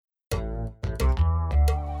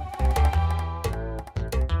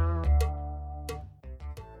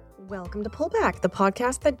Welcome to Pullback, the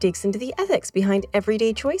podcast that digs into the ethics behind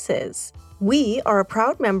everyday choices. We are a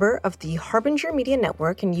proud member of the Harbinger Media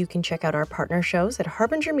Network, and you can check out our partner shows at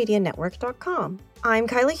harbingermedianetwork.com. I'm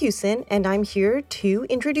Kyla Hewson, and I'm here to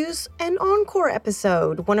introduce an encore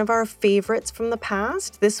episode, one of our favorites from the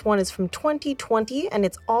past. This one is from 2020, and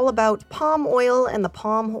it's all about palm oil and the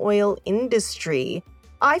palm oil industry.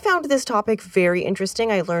 I found this topic very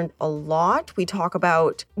interesting. I learned a lot. We talk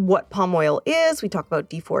about what palm oil is. We talk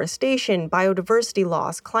about deforestation, biodiversity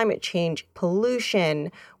loss, climate change,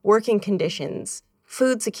 pollution, working conditions,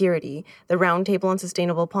 food security, the Roundtable on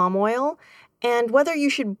Sustainable Palm Oil, and whether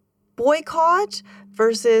you should boycott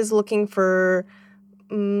versus looking for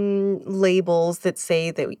labels that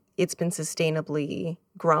say that it's been sustainably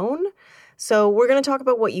grown. So we're going to talk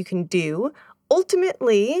about what you can do.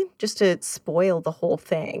 Ultimately, just to spoil the whole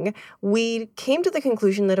thing, we came to the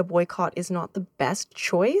conclusion that a boycott is not the best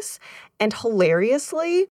choice. And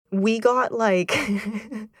hilariously, we got like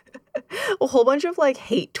a whole bunch of like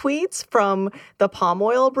hate tweets from the palm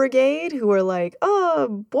oil brigade who were like,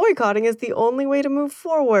 oh, boycotting is the only way to move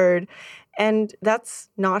forward. And that's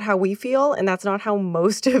not how we feel. And that's not how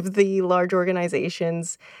most of the large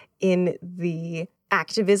organizations in the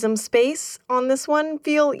activism space on this one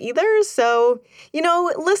feel either. So,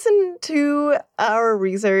 listen to our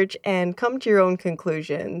research and come to your own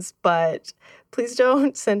conclusions, but please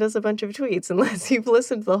don't send us a bunch of tweets unless you've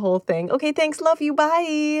listened to the whole thing. Okay, thanks, love you,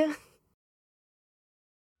 bye.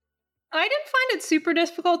 I didn't find it super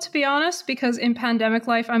difficult, to be honest, because in pandemic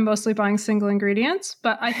life, I'm mostly buying single ingredients,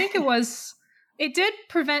 but I think it did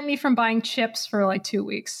prevent me from buying chips for like 2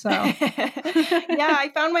 weeks. So yeah, I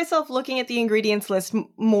found myself looking at the ingredients list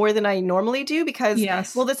more than I normally do because,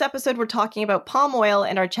 this episode we're talking about palm oil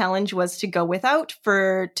and our challenge was to go without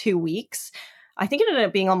for 2 weeks. I think it ended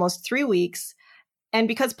up being almost 3 weeks. And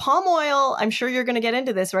because palm oil, I'm sure you're going to get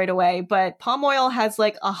into this right away, but palm oil has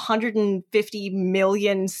like 150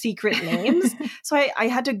 million secret names. So I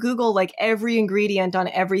had to Google like every ingredient on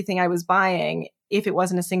everything I was buying if it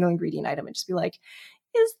wasn't a single ingredient item and just be like,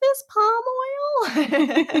 is this palm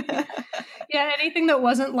oil? Yeah, anything that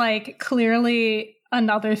wasn't like clearly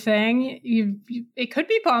another thing, it could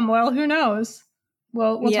be palm oil. Who knows?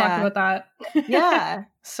 We'll talk about that. Yeah.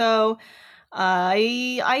 So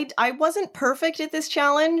I wasn't perfect at this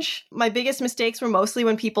challenge. My biggest mistakes were mostly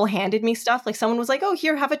when people handed me stuff. Like someone was like, oh,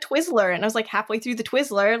 here, have a Twizzler. And I was like halfway through the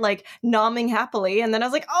Twizzler, like nomming happily. And then I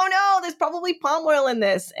was like, oh no, there's probably palm oil in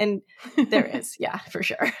this. And there is. Yeah, for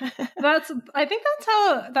sure. I think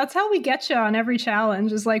that's how we get you on every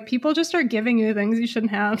challenge is like people just are giving you things you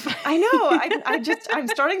shouldn't have. I know. I'm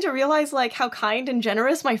starting to realize like how kind and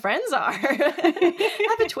generous my friends are. Have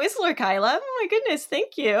a Twizzler, Kyla. Oh my goodness.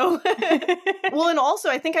 Thank you. Well, and also,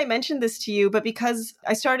 I think I mentioned this to you, but because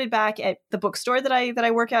I started back at the bookstore that I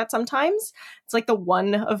work at sometimes, it's like the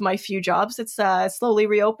one of my few jobs that's slowly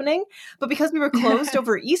reopening. But because we were closed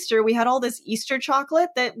over Easter, we had all this Easter chocolate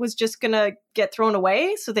that was just going to get thrown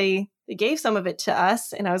away. So they gave some of it to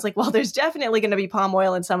us. And I was like, well, there's definitely going to be palm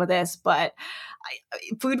oil in some of this, but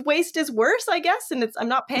food waste is worse, I guess. And I'm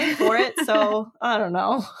not paying for it. So I don't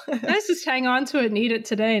know. Let's just hang on to it and eat it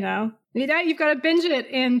today now. You've got to binge it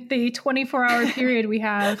in the 24-hour period we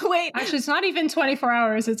have. Wait. Actually, it's not even 24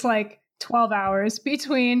 hours. It's like 12 hours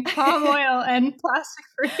between palm oil and plastic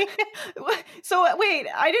free. So wait,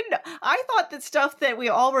 I thought that stuff that we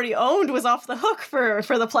already owned was off the hook for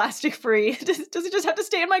the plastic free. Does it just have to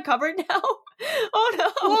stay in my cupboard now?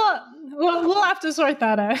 Oh no. We'll have to sort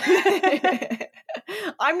that out.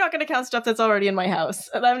 I'm not going to count stuff that's already in my house.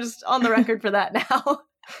 And I'm just on the record for that now.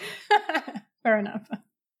 Fair enough.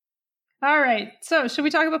 All right. So should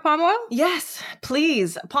we talk about palm oil? Yes,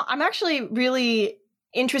 please. I'm actually really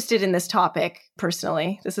interested in this topic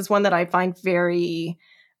personally. This is one that I find very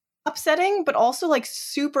upsetting, but also like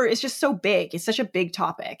it's just so big. It's such a big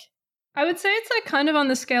topic. I would say it's like kind of on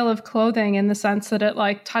the scale of clothing in the sense that it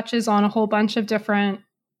like touches on a whole bunch of different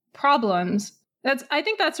problems. I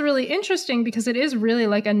think that's really interesting because it is really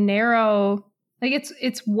like a narrow, like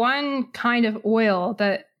it's one kind of oil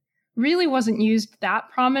that really wasn't used that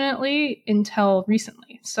prominently until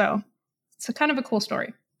recently. So it's a kind of a cool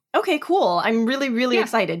story. Okay, cool. I'm really, really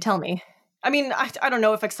excited. Tell me. I mean, I don't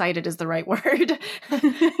know if excited is the right word.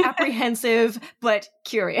 Apprehensive, but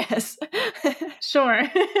curious. Sure.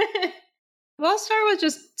 Well, I'll start with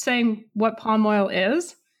just saying what palm oil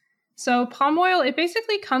is. So palm oil, it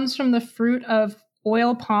basically comes from the fruit of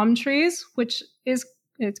oil palm trees, which it's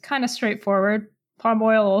kind of straightforward. Palm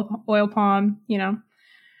oil, oil palm,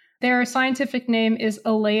 Their scientific name is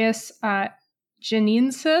Elaeis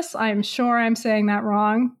Janensis. I'm sure I'm saying that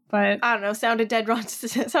wrong, but I don't know. Sounded dead wrong.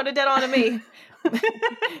 Sounded dead on to me.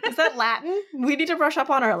 Is that Latin? We need to brush up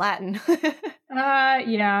on our Latin.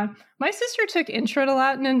 Yeah. My sister took intro to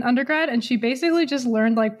Latin in undergrad, and she basically just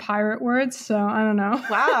learned like pirate words. So I don't know.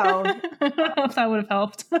 Wow. I don't know if that would have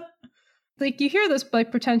helped. Like you hear those like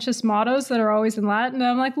pretentious mottos that are always in Latin. And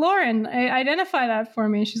I'm like, Lauren, identify that for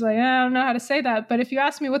me. She's like, I don't know how to say that. But if you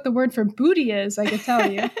ask me what the word for booty is, I could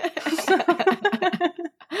tell you.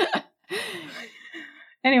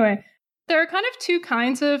 Anyway, there are kind of two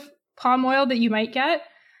kinds of palm oil that you might get.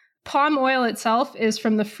 Palm oil itself is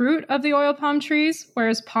from the fruit of the oil palm trees,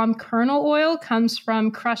 whereas palm kernel oil comes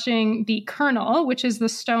from crushing the kernel, which is the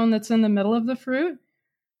stone that's in the middle of the fruit.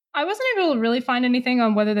 I wasn't able to really find anything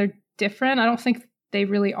on whether they're different. I don't think they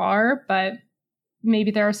really are, but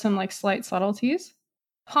maybe there are some like slight subtleties.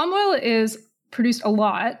 Palm oil is produced a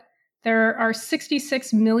lot. There are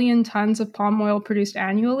 66 million tons of palm oil produced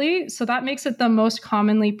annually, so that makes it the most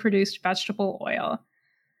commonly produced vegetable oil.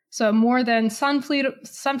 So more than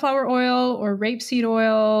sunflower oil or rapeseed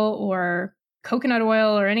oil or coconut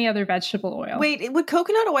oil or any other vegetable oil. Wait, would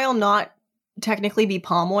coconut oil not technically be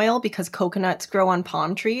palm oil because coconuts grow on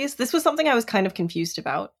palm trees? This was something I was kind of confused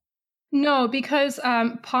about. No, because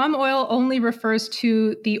palm oil only refers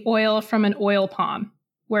to the oil from an oil palm,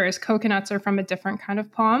 whereas coconuts are from a different kind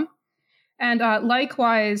of palm. And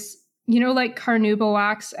likewise, like carnauba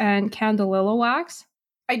wax and candelilla wax.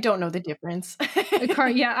 I don't know the difference.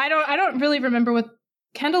 Yeah, I don't really remember what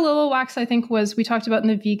candelilla wax, I think, we talked about in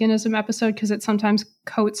the veganism episode because it sometimes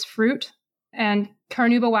coats fruit. And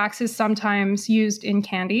carnauba wax is sometimes used in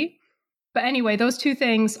candy. But anyway, those two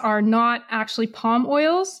things are not actually palm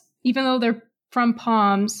oils, even though they're from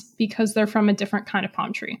palms because they're from a different kind of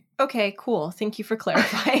palm tree. Okay, cool. Thank you for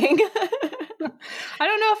clarifying. I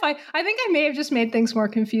don't know if I think I may have just made things more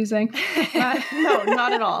confusing. No,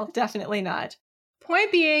 not at all. Definitely not.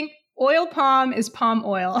 Point being, oil palm is palm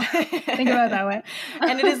oil. Think about it that way.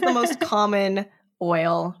 And it is the most common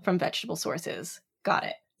oil from vegetable sources. Got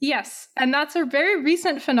it. Yes. And that's a very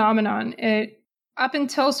recent phenomenon. Up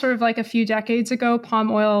until sort of like a few decades ago,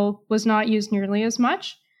 palm oil was not used nearly as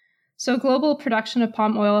much. So global production of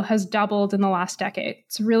palm oil has doubled in the last decade.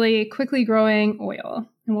 It's a really quickly growing oil.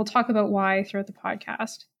 And we'll talk about why throughout the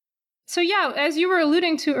podcast. So yeah, as you were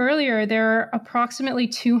alluding to earlier, there are approximately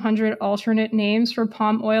 200 alternate names for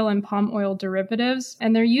palm oil and palm oil derivatives.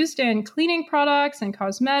 And they're used in cleaning products and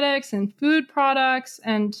cosmetics and food products.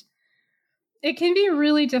 And it can be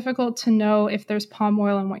really difficult to know if there's palm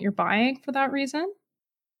oil in what you're buying for that reason.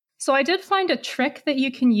 So I did find a trick that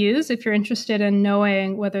you can use if you're interested in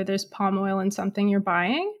knowing whether there's palm oil in something you're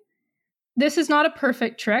buying. This is not a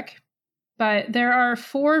perfect trick, but there are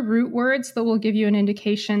 4 root words that will give you an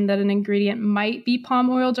indication that an ingredient might be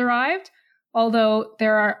palm oil derived, although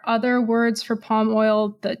there are other words for palm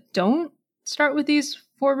oil that don't start with these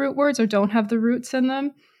 4 root words or don't have the roots in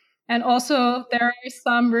them. And also, there are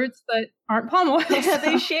some roots that aren't palm oil. Yeah,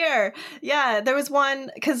 they share. Yeah, there was one,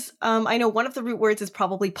 because I know one of the root words is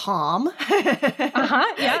probably palm.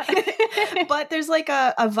 Yeah. But there's like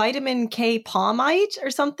a vitamin K palmite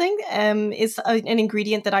or something is an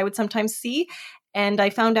ingredient that I would sometimes see. And I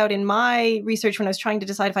found out in my research when I was trying to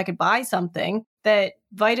decide if I could buy something that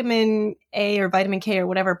vitamin A or vitamin K or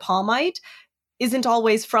whatever palmite isn't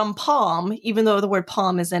always from palm, even though the word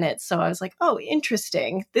palm is in it. So I was like, oh,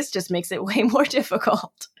 interesting. This just makes it way more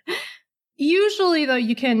difficult. Usually, though,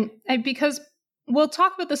 you can, because we'll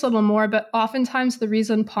talk about this a little more, but oftentimes the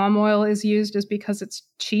reason palm oil is used is because it's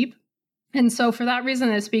cheap. And so for that reason,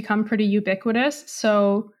 it's become pretty ubiquitous.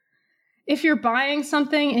 So if you're buying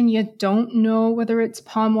something and you don't know whether it's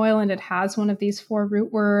palm oil and it has one of these 4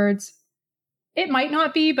 root words, it might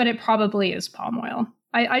not be, but it probably is palm oil.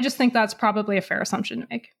 I just think that's probably a fair assumption to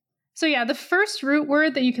make. So yeah, the first root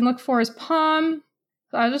word that you can look for is palm.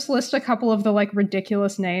 I'll just list a couple of the like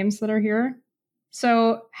ridiculous names that are here.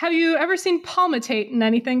 So have you ever seen palmitate in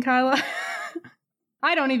anything, Kyla?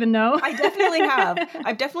 I don't even know. I definitely have.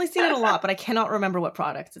 I've definitely seen it a lot, but I cannot remember what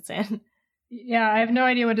products it's in. Yeah, I have no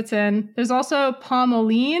idea what it's in. There's also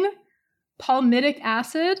palmoline, palmitic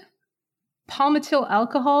acid, palmityl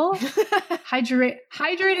alcohol,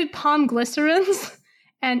 hydrated palm glycerins,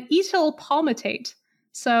 and ethyl palmitate.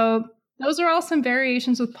 So those are all some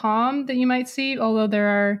variations with palm that you might see, although there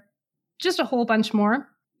are just a whole bunch more.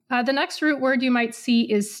 The next root word you might see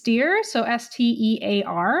is stear, so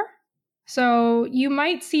S-T-E-A-R. So you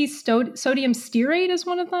might see sodium stearate as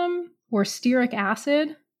one of them, or stearic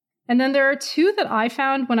acid. And then there are 2 that I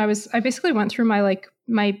found when I basically went through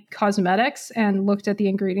my cosmetics and looked at the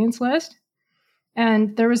ingredients list.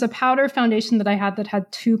 And there was a powder foundation that I had that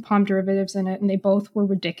had 2 palm derivatives in it, and they both were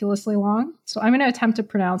ridiculously long. So I'm going to attempt to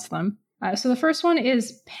pronounce them. So the first one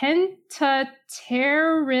is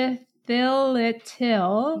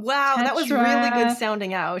pentaterethyletilyl. Wow, that was really good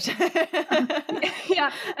sounding out.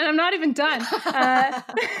 Yeah, and I'm not even done.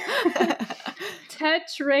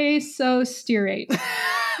 Tetrasostearate.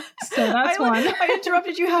 So that's one. I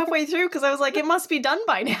interrupted you halfway through because I was like, it must be done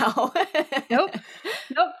by now. Nope.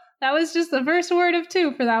 That was just the first word of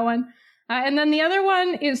 2 for that one. And then the other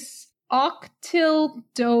one is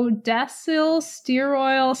octyldodecyl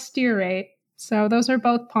stearoyl stearate. So those are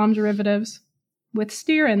both palm derivatives with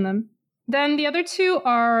steer in them. Then the other 2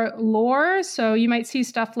 are LOR. So you might see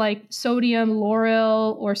stuff like sodium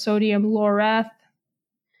lauryl or sodium laureth.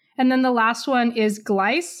 And then the last one is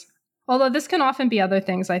glyce, although this can often be other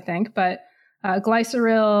things, I think, but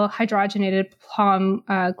glyceryl hydrogenated palm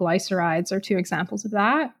glycerides are 2 examples of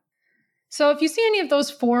that. So if you see any of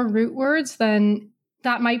those 4 root words, then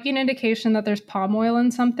that might be an indication that there's palm oil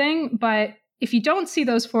in something. But if you don't see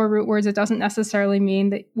those 4 root words, it doesn't necessarily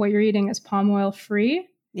mean that what you're eating is palm oil free.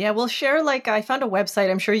 Yeah, we'll share, like, I found a website,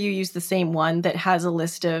 I'm sure you use the same one, that has a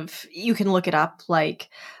list of, you can look it up, like,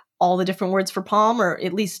 all the different words for palm, or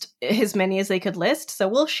at least as many as they could list. So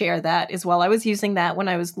we'll share that as well. I was using that when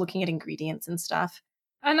I was looking at ingredients and stuff.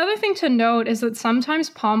 Another thing to note is that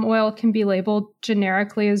sometimes palm oil can be labeled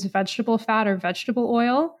generically as vegetable fat or vegetable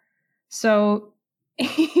oil. So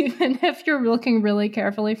even if you're looking really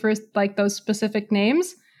carefully for like those specific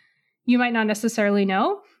names, you might not necessarily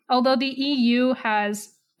know. Although the EU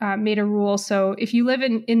has made a rule, so if you live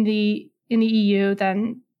in the EU,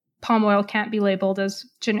 then palm oil can't be labeled as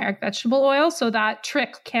generic vegetable oil, so that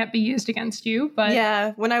trick can't be used against you. But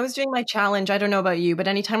yeah, when I was doing my challenge, I don't know about you, but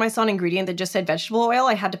anytime I saw an ingredient that just said vegetable oil,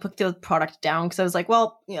 I had to put the product down because I was like,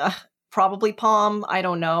 well, yeah, probably palm. I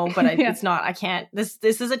don't know, but it's not. I can't. This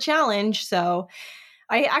is a challenge, so.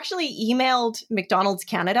 I actually emailed McDonald's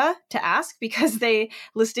Canada to ask because they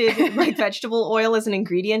listed like vegetable oil as an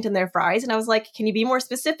ingredient in their fries. And I was like, can you be more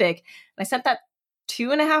specific? And I sent that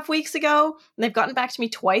 2.5 weeks ago, and they've gotten back to me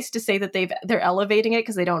twice to say that they're elevating it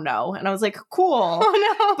because they don't know. And I was like, cool.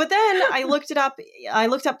 Oh no. But then I looked it up. I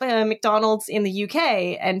looked up McDonald's in the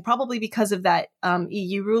UK, and probably because of that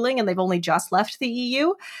EU ruling, and they've only just left the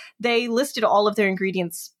EU, they listed all of their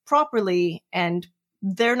ingredients properly, and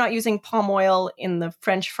they're not using palm oil in the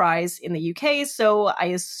French fries in the UK, so I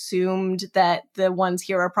assumed that the ones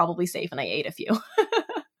here are probably safe, and I ate a few.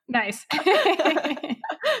 Nice.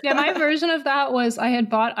 Yeah, my version of that was I had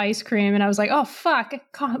bought ice cream, and I was like, oh, fuck,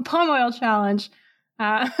 palm oil challenge.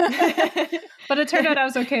 But it turned out I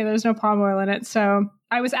was okay. There's no palm oil in it, so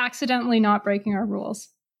I was accidentally not breaking our rules.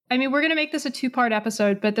 I mean, we're going to make this a 2-part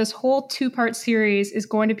episode, but this whole 2-part series is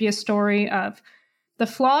going to be a story of the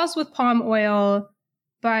flaws with palm oil,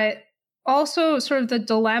 but also sort of the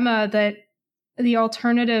dilemma that the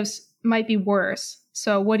alternatives might be worse.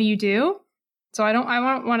 So what do you do? So I don't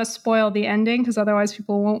want to spoil the ending because otherwise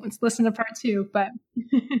people won't listen to part 2. But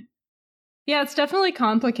yeah, it's definitely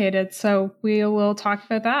complicated. So we will talk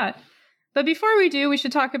about that. But before we do, we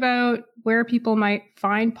should talk about where people might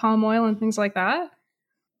find palm oil and things like that.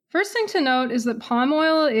 First thing to note is that palm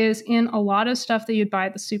oil is in a lot of stuff that you'd buy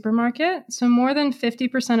at the supermarket. So more than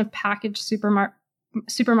 50% of packaged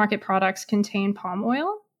supermarket products contain palm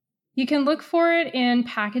oil. You can look for it in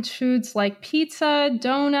packaged foods like pizza,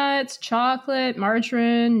 donuts, chocolate,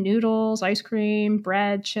 margarine, noodles, ice cream,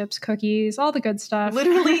 bread, chips, cookies, all the good stuff.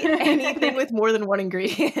 Literally anything with more than one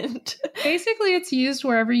ingredient. Basically, it's used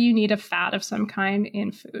wherever you need a fat of some kind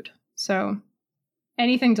in food. So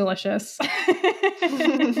anything delicious.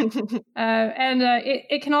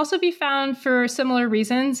 It can also be found for similar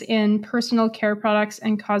reasons in personal care products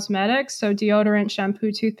and cosmetics. So deodorant,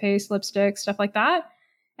 shampoo, toothpaste, lipstick, stuff like that.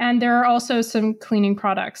 And there are also some cleaning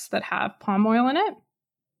products that have palm oil in it.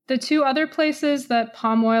 The 2 other places that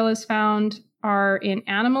palm oil is found are in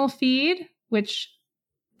animal feed, which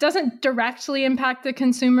doesn't directly impact the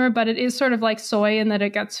consumer, but it is sort of like soy in that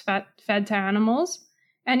it gets fed to animals,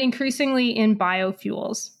 and increasingly in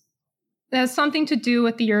biofuels. It has something to do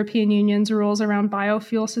with the European Union's rules around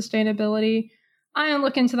biofuel sustainability. I don't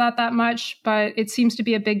look into that much, but it seems to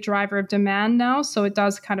be a big driver of demand now, so it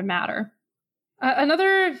does kind of matter.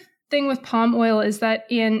 Another thing with palm oil is that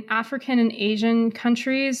in African and Asian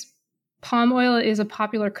countries, palm oil is a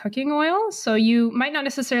popular cooking oil. So you might not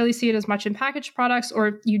necessarily see it as much in packaged products,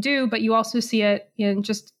 or you do, but you also see it in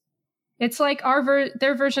just, it's like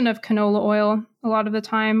their version of canola oil a lot of the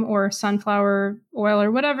time, or sunflower oil, or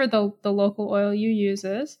whatever the local oil you use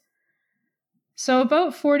is. So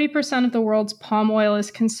about 40% of the world's palm oil is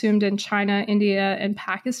consumed in China, India, and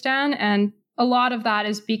Pakistan, and a lot of that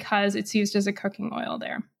is because it's used as a cooking oil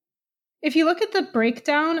there. If you look at the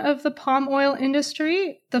breakdown of the palm oil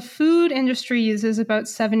industry, the food industry uses about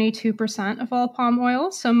 72% of all palm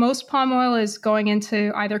oil. So most palm oil is going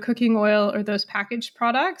into either cooking oil or those packaged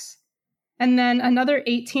products. And then another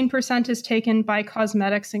 18% is taken by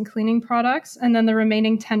cosmetics and cleaning products. And then the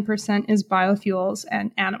remaining 10% is biofuels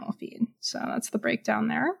and animal feed. So that's the breakdown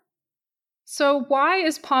there. So why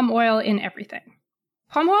is palm oil in everything?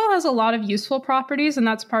 Palm oil has a lot of useful properties, and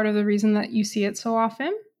that's part of the reason that you see it so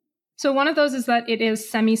often. So one of those is that it is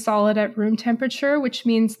semi-solid at room temperature, which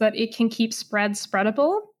means that it can keep spreads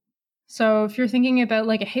spreadable. So if you're thinking about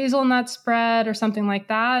like a hazelnut spread or something like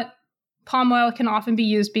that, palm oil can often be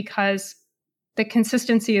used because the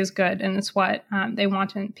consistency is good and it's what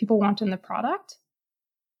people want in the product.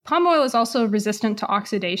 Palm oil is also resistant to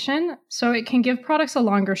oxidation, so it can give products a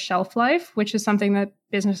longer shelf life, which is something that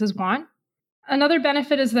businesses want. Another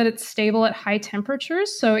benefit is that it's stable at high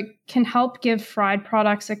temperatures, so it can help give fried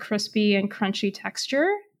products a crispy and crunchy texture,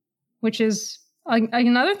 which is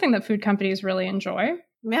another thing that food companies really enjoy.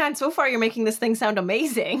 Man, so far you're making this thing sound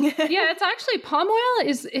amazing. Yeah, it's actually, palm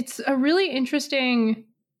oil it's a really interesting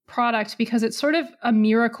product because it's sort of a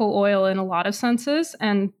miracle oil in a lot of senses.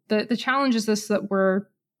 And the challenge is this, that we're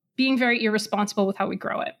being very irresponsible with how we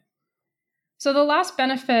grow it. So the last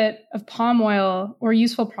benefit of palm oil, or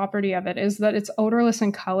useful property of it, is that it's odorless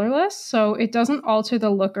and colorless. So it doesn't alter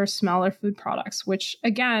the look or smell of food products, which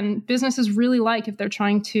again, businesses really like if they're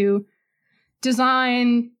trying to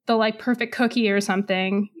design the like perfect cookie or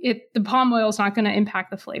something. The palm oil is not going to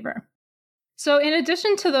impact the flavor. So in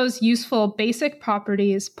addition to those useful basic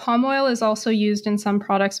properties, palm oil is also used in some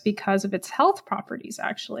products because of its health properties,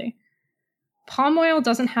 actually. Palm oil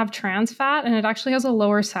doesn't have trans fat, and it actually has a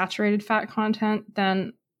lower saturated fat content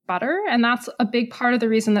than butter. And that's a big part of the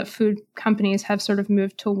reason that food companies have sort of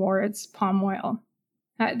moved towards palm oil.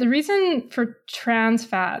 The reason for trans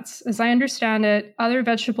fats, as I understand it, other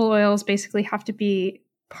vegetable oils basically have to be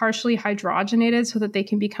partially hydrogenated so that they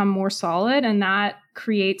can become more solid, and that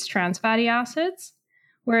creates trans fatty acids.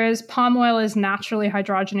 Whereas palm oil is naturally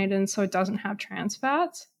hydrogenated, and so it doesn't have trans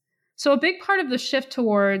fats. So a big part of the shift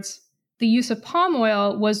towards the use of palm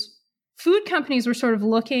oil was food companies were sort of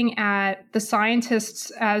looking at the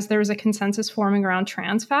scientists as there was a consensus forming around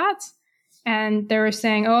trans fats. And they were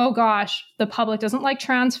saying, oh gosh, the public doesn't like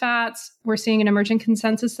trans fats. We're seeing an emerging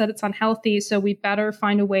consensus that it's unhealthy, so we better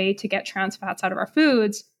find a way to get trans fats out of our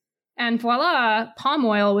foods. And voila, palm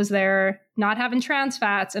oil was there, not having trans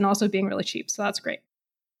fats and also being really cheap. So that's great.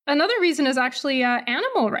 Another reason is actually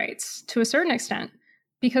animal rights to a certain extent.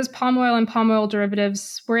 Because palm oil and palm oil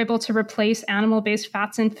derivatives were able to replace animal-based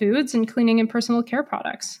fats in foods and cleaning and personal care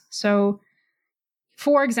products. So,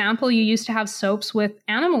 for example, you used to have soaps with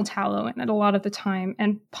animal tallow in it a lot of the time,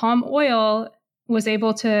 and palm oil was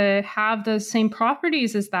able to have the same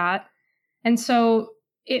properties as that. And so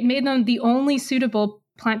it made them the only suitable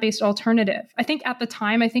plant-based alternative. I think at the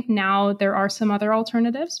time, I think now there are some other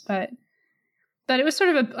alternatives, but it was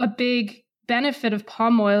sort of a big benefit of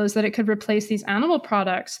palm oil is that it could replace these animal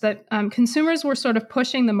products that consumers were sort of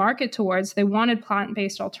pushing the market towards. They wanted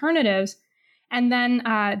plant-based alternatives. And then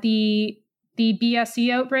the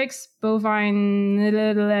BSE outbreaks, bovine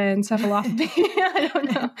encephalopathy,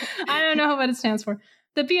 I don't know what it stands for.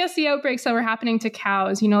 The BSE outbreaks that were happening to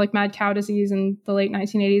cows, like mad cow disease in the late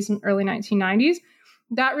 1980s and early 1990s,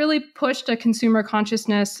 that really pushed a consumer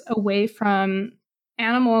consciousness away from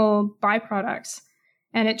animal byproducts.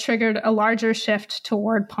 And it triggered a larger shift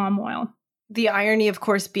toward palm oil. The irony, of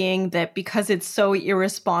course, being that because it's so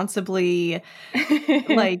irresponsibly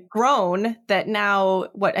grown, that now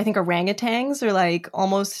I think orangutans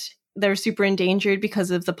are they're super endangered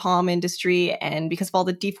because of the palm industry and because of all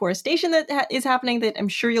the deforestation that is happening that I'm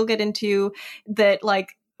sure you'll get into, that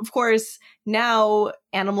of course, now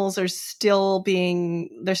animals are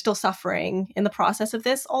they're still suffering in the process of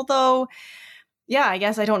this, although yeah, I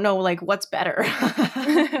guess I don't know what's better.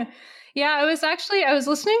 Yeah, I was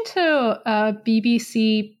listening to a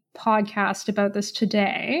BBC podcast about this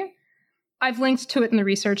today. I've linked to it in the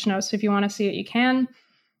research notes, so if you want to see it, you can.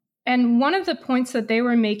 And one of the points that they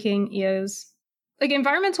were making is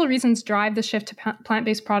environmental reasons drive the shift to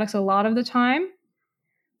plant-based products a lot of the time.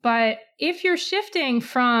 But if you're shifting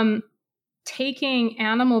from taking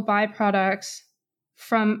animal byproducts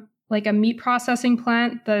from a meat processing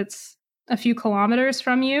plant that's a few kilometers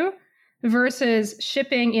from you versus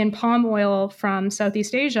shipping in palm oil from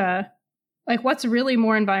Southeast Asia, what's really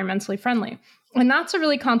more environmentally friendly? And that's a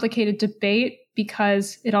really complicated debate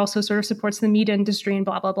because it also sort of supports the meat industry and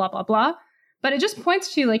blah, blah, blah, blah, blah. But it just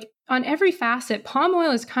points to on every facet, palm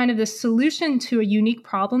oil is kind of the solution to a unique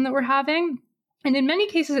problem that we're having. And in many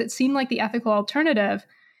cases, it seemed like the ethical alternative.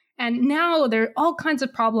 And now there are all kinds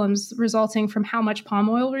of problems resulting from how much palm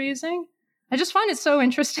oil we're using. I just find it so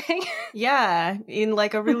interesting. Yeah, in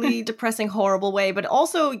like a really depressing, horrible way, but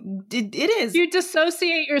also it is. You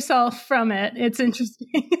dissociate yourself from it. It's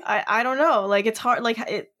interesting. I don't know. Like it's hard. Like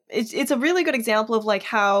it's a really good example of like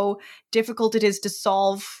how difficult it is to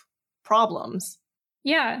solve problems.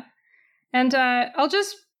 Yeah. And I'll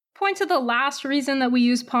just point to the last reason that we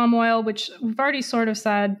use palm oil, which we've already sort of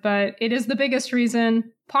said, but it is the biggest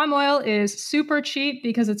reason. Palm oil is super cheap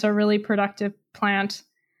because it's a really productive plant.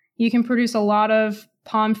 You can produce a lot of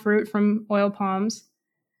palm fruit from oil palms.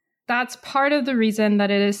 That's part of the reason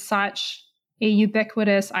that it is such a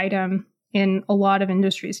ubiquitous item in a lot of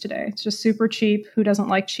industries today. It's just super cheap. Who doesn't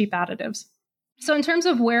like cheap additives? So in terms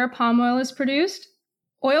of where palm oil is produced,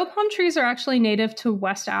 oil palm trees are actually native to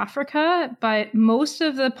West Africa, but most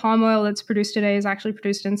of the palm oil that's produced today is actually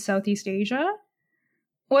produced in Southeast Asia.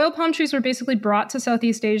 Oil palm trees were basically brought to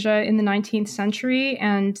Southeast Asia in the 19th century,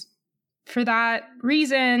 and for that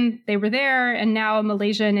reason, they were there, and now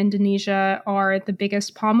Malaysia and Indonesia are the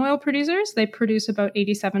biggest palm oil producers. They produce about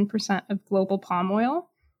 87% of global palm oil.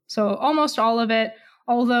 So almost all of it,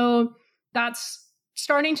 although that's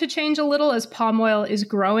starting to change a little as palm oil is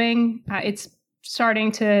growing. It's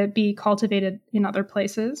starting to be cultivated in other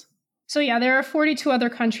places. So yeah, there are 42 other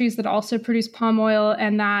countries that also produce palm oil,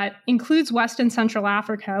 and that includes West and Central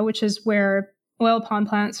Africa, which is where oil palm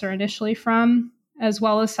plants are initially from, as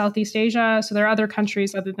well as Southeast Asia. So there are other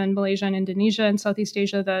countries other than Malaysia and Indonesia in Southeast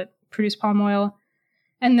Asia that produce palm oil.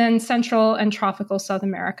 And then Central and tropical South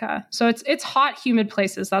America. So it's hot, humid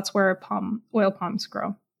places. That's where oil palms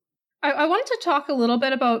grow. I wanted to talk a little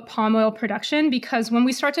bit about palm oil production, because when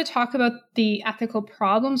we start to talk about the ethical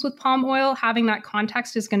problems with palm oil, having that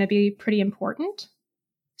context is going to be pretty important.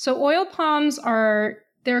 So oil palms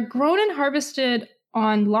they're grown and harvested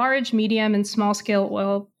on large, medium, and small-scale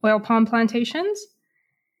oil palm plantations.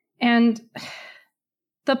 And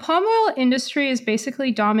the palm oil industry is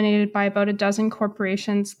basically dominated by about a dozen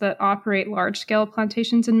corporations that operate large-scale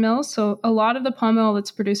plantations and mills. So a lot of the palm oil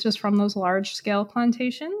that's produced is from those large-scale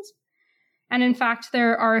plantations. And in fact,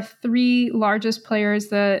 there are three largest players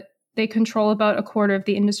that they control about a quarter of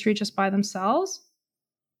the industry just by themselves: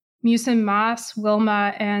 Musim Mas,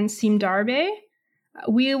 Wilma, and Simdarbe.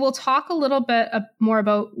 We will talk a little bit more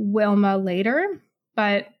about Wilma later,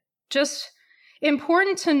 but just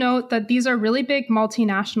important to note that these are really big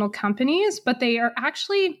multinational companies, but they are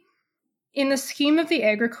actually, in the scheme of the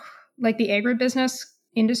agribusiness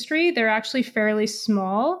industry, they're actually fairly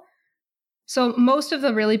small. So most of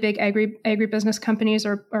the really big agribusiness companies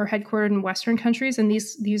are headquartered in Western countries, and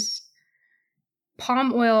these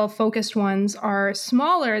palm oil focused ones are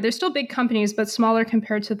smaller. They're still big companies, but smaller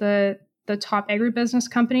compared to the top agribusiness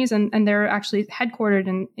companies, and they're actually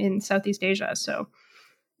headquartered in Southeast Asia. So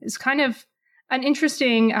it's kind of an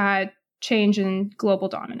interesting change in global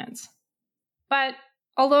dominance. But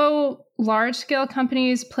although large-scale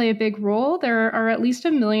companies play a big role, there are at least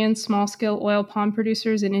 1 million small-scale oil palm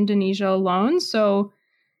producers in Indonesia alone. So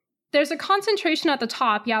there's a concentration at the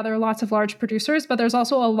top. Yeah, there are lots of large producers, but there's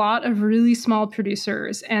also a lot of really small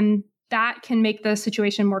producers, and that can make the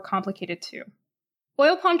situation more complicated too.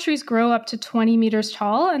 Oil palm trees grow up to 20 meters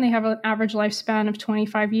tall, and they have an average lifespan of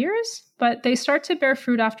 25 years, but they start to bear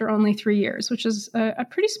fruit after only 3 years, which is a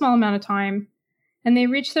pretty small amount of time. And they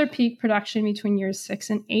reach their peak production between years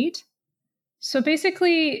 6 and 8. So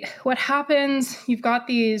basically what happens, you've got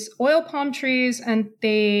these oil palm trees, and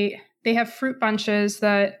they have fruit bunches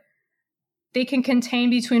that they can contain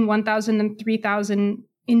between 1,000 and 3,000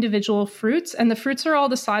 individual fruits. And the fruits are all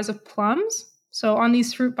the size of plums. So on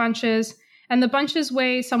these fruit bunches, and the bunches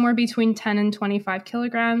weigh somewhere between 10 and 25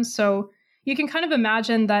 kilograms. So you can kind of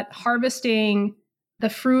imagine that harvesting the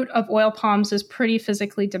fruit of oil palms is pretty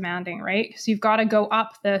physically demanding, right? Because you've got to go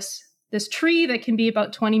up this tree that can be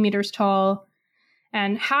about 20 meters tall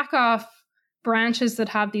and hack off branches that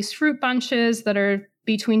have these fruit bunches that are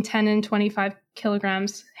between 10 and 25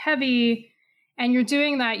 kilograms heavy. And you're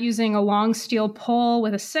doing that using a long steel pole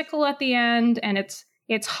with a sickle at the end. And it's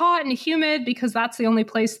hot and humid because that's the only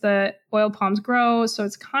place that oil palms grow. So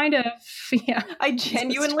it's kind of, yeah. I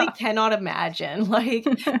genuinely cannot imagine. Like,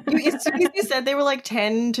 as soon as you said they were like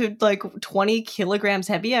 10 to like 20 kilograms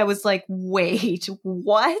heavy, I was like, wait,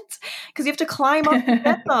 what? Because you have to climb up to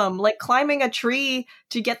get them. Like, climbing a tree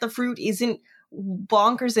to get the fruit isn't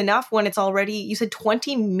bonkers enough when it's already, you said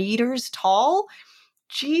 20 meters tall?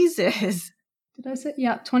 Jesus. Did I say?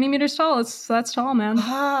 Yeah, 20 meters tall. That's tall, man.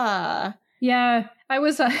 Ah. Yeah, I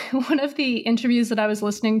was one of the interviews that I was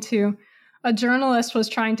listening to. A journalist was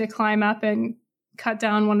trying to climb up and cut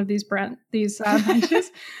down one of these branches.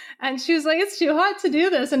 And she was like, it's too hot to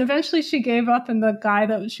do this. And eventually she gave up, and the guy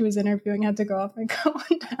that she was interviewing had to go up and cut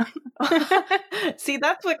one down. See,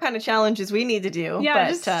 that's what kind of challenges we need to do.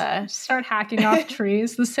 Yeah, but, just start hacking off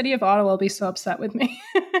trees. The city of Ottawa will be so upset with me.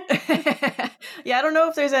 Yeah, I don't know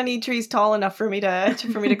if there's any trees tall enough for me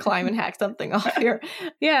to climb and hack something off here.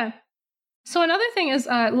 Yeah. So another thing is,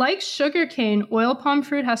 like sugarcane, oil palm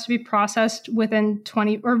fruit has to be processed within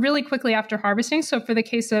 20 or really quickly after harvesting. So for the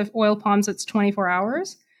case of oil palms, it's 24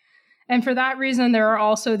 hours. And for that reason, there are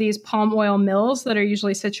also these palm oil mills that are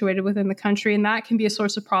usually situated within the country, and that can be a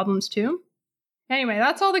source of problems too. Anyway,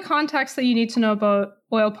 that's all the context that you need to know about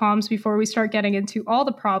oil palms before we start getting into all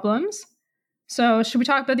the problems. So should we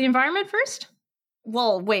talk about the environment first?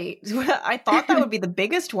 Well, wait, I thought that would be the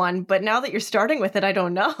biggest one, but now that you're starting with it, I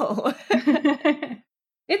don't know.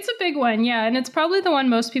 It's a big one, yeah, and it's probably the one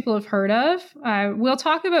most people have heard of. We'll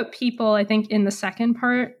talk about people, I think, in the second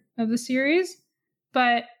part of the series,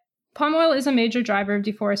 but palm oil is a major driver of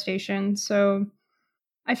deforestation. So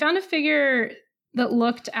I found a figure that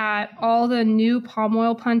looked at all the new palm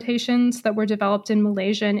oil plantations that were developed in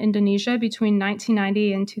Malaysia and Indonesia between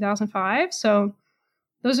 1990 and 2005. So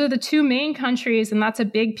those are the two main countries, and that's a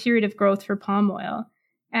big period of growth for palm oil.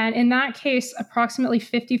 And in that case, approximately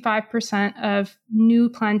 55% of new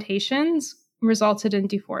plantations resulted in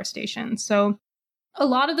deforestation. So a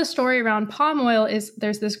lot of the story around palm oil is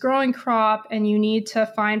there's this growing crop, and you need to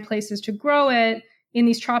find places to grow it in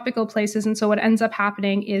these tropical places. And so what ends up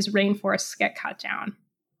happening is rainforests get cut down.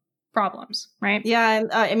 Problems, right? Yeah,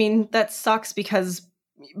 I mean, that sucks because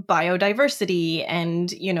biodiversity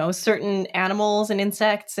and, certain animals and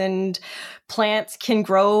insects and plants can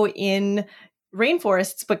grow in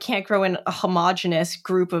rainforests, but can't grow in a homogeneous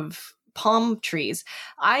group of palm trees.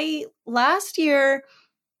 Last year,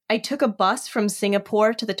 I took a bus from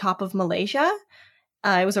Singapore to the top of Malaysia.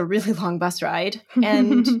 It was a really long bus ride.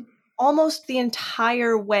 And almost the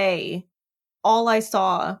entire way, all I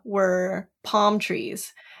saw were palm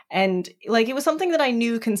trees. And it was something that I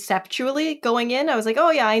knew conceptually going in. I was like,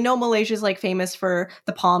 oh yeah, I know Malaysia's famous for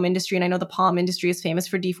the palm industry, and I know the palm industry is famous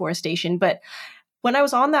for deforestation. But when I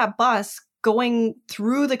was on that bus going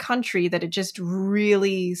through the country, that it just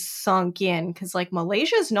really sunk in, because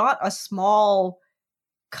Malaysia is not a small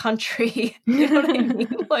country. You know what I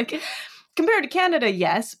mean? Compared to Canada,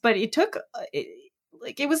 yes, but it took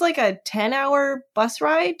it was like a 10-hour bus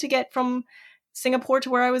ride to get from Singapore to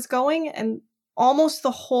where I was going, and almost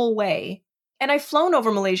the whole way. And I've flown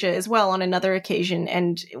over Malaysia as well on another occasion,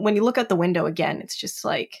 and when you look out the window again, it's just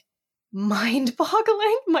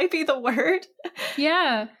mind-boggling might be the word.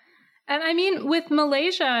 Yeah. And I mean, with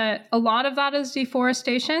Malaysia, a lot of that is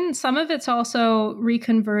deforestation. Some of it's also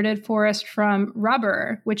reconverted forest from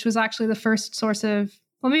rubber, which was actually the first source of,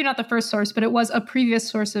 well, maybe not the first source, but it was a previous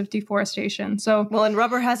source of deforestation. So, well, and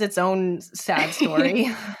rubber has its own sad story.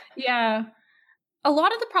 Yeah. A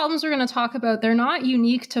lot of the problems we're going to talk about, they're not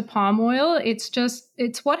unique to palm oil.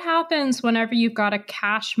 It's what happens whenever you've got a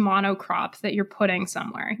cash monocrop that you're putting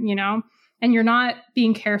somewhere, and you're not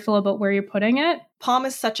being careful about where you're putting it. Palm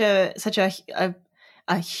is such a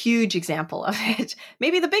huge example of it.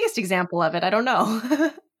 Maybe the biggest example of it. I don't know.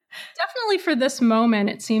 Definitely for this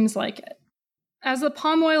moment, it seems like it. As the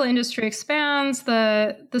palm oil industry expands,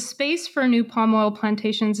 the space for new palm oil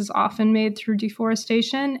plantations is often made through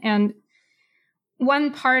deforestation. And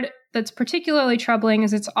one part that's particularly troubling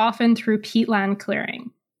is it's often through peatland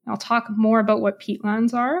clearing. I'll talk more about what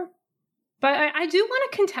peatlands are. But I do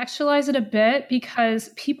want to contextualize it a bit, because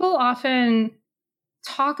people often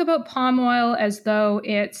talk about palm oil as though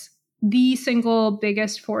it's the single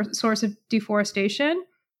biggest source of deforestation.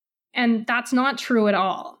 And that's not true at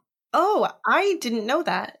all. Oh, I didn't know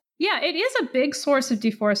that. Yeah, it is a big source of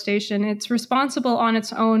deforestation. It's responsible on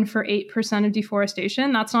its own for 8% of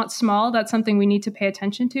deforestation. That's not small. That's something we need to pay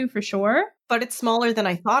attention to for sure. But it's smaller than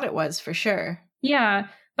I thought it was, for sure. Yeah.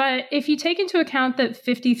 But if you take into account that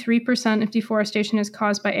 53% of deforestation is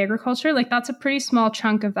caused by agriculture, that's a pretty small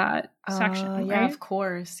chunk of that section, yeah, right? Of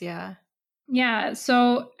course, yeah. Yeah,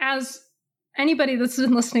 so as anybody that's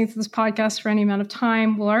been listening to this podcast for any amount of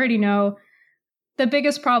time will already know, the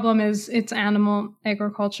biggest problem is it's animal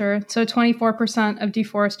agriculture. So 24% of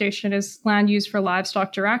deforestation is land used for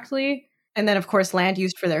livestock directly. And then, of course, land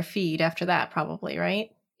used for their feed after that, probably, right?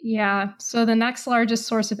 Yeah. So the next largest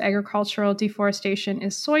source of agricultural deforestation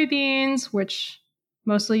is soybeans, which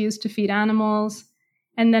mostly used to feed animals.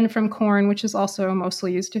 And then from corn, which is also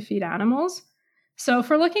mostly used to feed animals. So if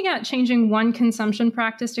we're looking at changing one consumption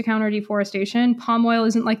practice to counter deforestation, palm oil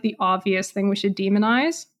isn't the obvious thing we should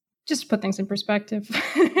demonize. Just to put things in perspective.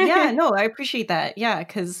 Yeah, no, I appreciate that. Yeah,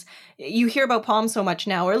 because you hear about palms so much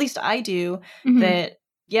now, or at least I do, that,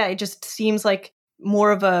 yeah, it just seems like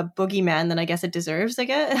more of a boogeyman than I guess it deserves, I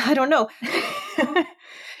guess. I don't know.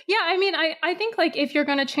 Yeah, I mean, I think like if you're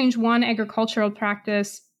going to change one agricultural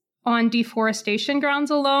practice on deforestation grounds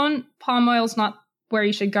alone, palm oil is not where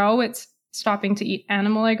you should go. It's stopping to eat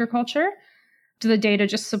animal agriculture. The data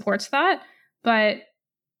just supports that. But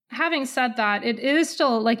having said that, it is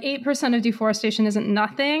still like 8% of deforestation isn't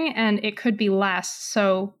nothing, and it could be less.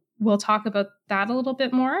 So we'll talk about that a little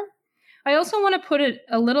bit more. I also want to put it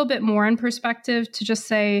a little bit more in perspective to just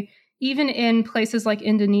say, even in places like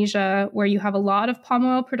Indonesia, where you have a lot of palm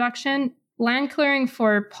oil production, land clearing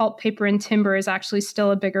for pulp, paper, and timber is actually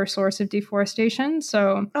still a bigger source of deforestation.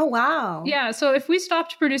 So, oh, wow. Yeah. So if we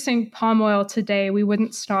stopped producing palm oil today, we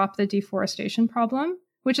wouldn't stop the deforestation problem,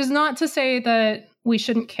 which is not to say that we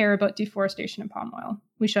shouldn't care about deforestation of palm oil.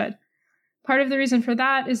 We should. Part of the reason for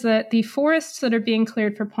that is that the forests that are being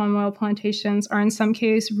cleared for palm oil plantations are in some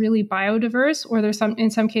cases really biodiverse, or there's in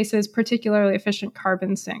some cases particularly efficient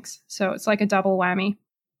carbon sinks. So it's like a double whammy.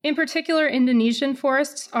 In particular, Indonesian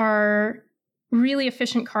forests are really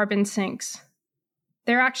efficient carbon sinks.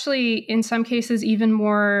 They're actually in some cases even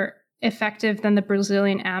more effective than the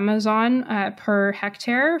Brazilian Amazon per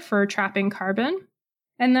hectare for trapping carbon.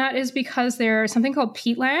 And that is because they're something called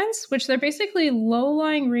peatlands, which they're basically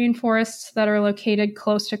low-lying rainforests that are located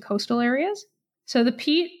close to coastal areas. So the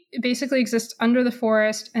peat basically exists under the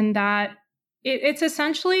forest, and that it's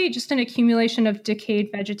essentially just an accumulation of decayed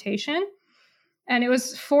vegetation. And it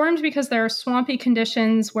was formed because there are swampy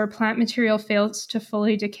conditions where plant material fails to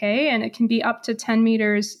fully decay, and it can be up to 10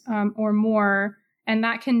 meters or more. And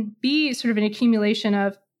that can be sort of an accumulation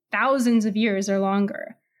of thousands of years or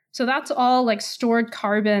longer. So that's all like stored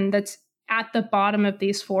carbon that's at the bottom of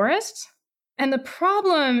these forests. And the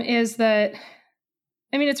problem is that,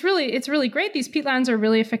 I mean, it's really great. These peatlands are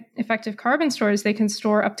really effective carbon stores. They can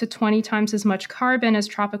store up to 20 times as much carbon as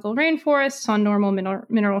tropical rainforests on normal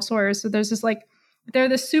mineral soils. So there's this they're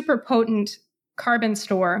the super potent carbon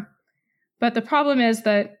store. But the problem is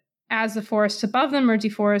that as the forests above them are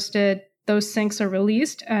deforested, those sinks are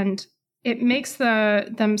released, and it makes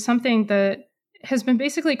them something that has been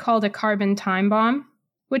basically called a carbon time bomb,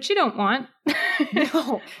 which you don't want.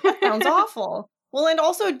 No, that sounds awful. Well, and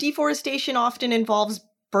also deforestation often involves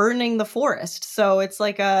burning the forest. So it's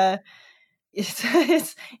like it's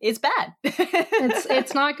bad.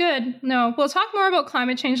 It's not good. No, we'll talk more about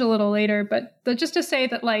climate change a little later, but just to say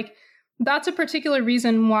that like that's a particular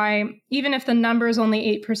reason why even if the number is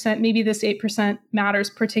only 8%, maybe this 8% matters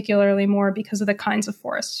particularly more because of the kinds of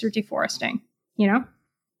forests you're deforesting, you know?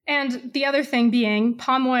 And the other thing being,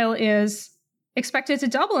 palm oil is expected to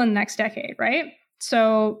double in the next decade, right?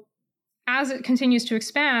 So as it continues to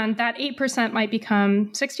expand, that 8% might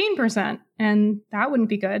become 16%, and that wouldn't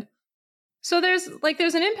be good. So there's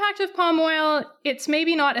an impact of palm oil. It's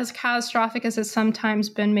maybe not as catastrophic as it's sometimes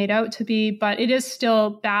been made out to be, but it is still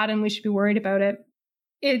bad, and we should be worried about it.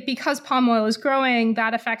 Because palm oil is growing,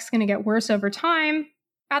 that effect's going to get worse over time.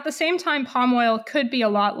 At the same time, palm oil could be a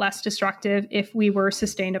lot less destructive if we were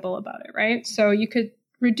sustainable about it, right? So you could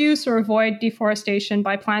reduce or avoid deforestation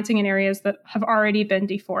by planting in areas that have already been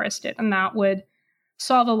deforested, and that would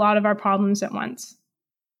solve a lot of our problems at once.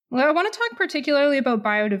 Well, I want to talk particularly about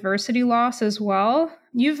biodiversity loss as well.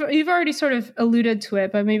 You've already sort of alluded to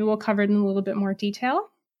it, but maybe we'll cover it in a little bit more detail.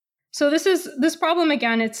 So this problem,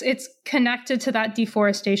 again, it's connected to that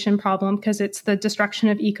deforestation problem because it's the destruction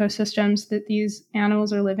of ecosystems that these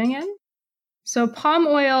animals are living in. So palm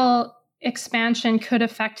oil expansion could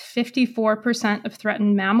affect 54% of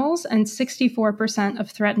threatened mammals and 64% of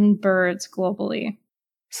threatened birds globally.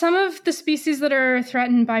 Some of the species that are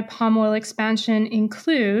threatened by palm oil expansion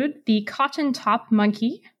include the cotton-top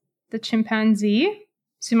monkey, the chimpanzee,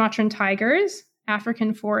 Sumatran tigers,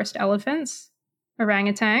 African forest elephants,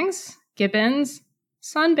 orangutans, gibbons,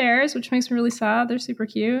 sun bears, which makes me really sad. They're super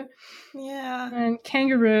cute. Yeah. And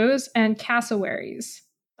kangaroos and cassowaries.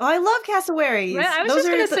 Oh, I love cassowaries. Yeah, I was just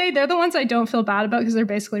going to say they're the ones I don't feel bad about because they're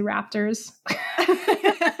basically raptors.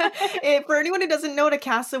 For anyone who doesn't know what a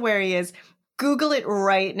cassowary is, Google it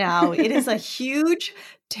right now. It is a huge,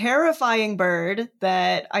 terrifying bird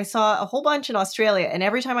that I saw a whole bunch in Australia. And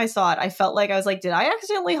every time I saw it, I felt like I was like, did I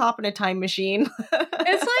accidentally hop in a time machine?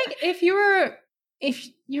 It's like if you were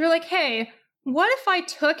like, hey, what if I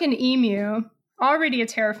took an emu, already a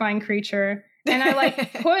terrifying creature, and I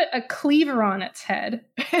like put a cleaver on its head?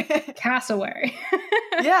 Cassowary.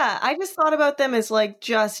 Yeah, I just thought about them as like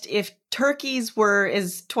just if turkeys were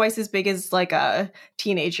twice as big as like a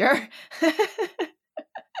teenager.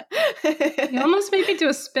 You almost made me do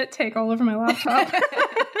a spit take all over my laptop.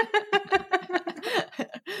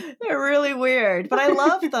 They're really weird, but I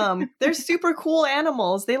love them. They're super cool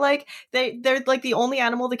animals. They're like the only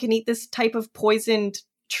animal that can eat this type of poisoned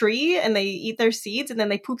tree, and they eat their seeds and then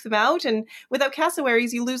they poop them out, and without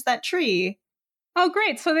cassowaries you lose that tree. Oh,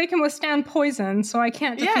 great. So they can withstand poison, so I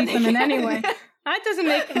can't defeat them in any way. That doesn't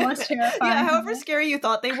make them less terrifying. Yeah, however scary you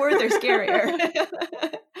thought they were, they're scarier.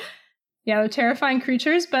 Yeah, they're terrifying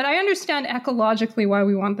creatures, but I understand ecologically why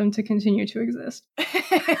we want them to continue to exist.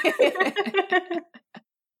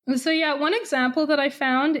 So yeah, one example that I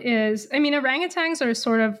found is, orangutans are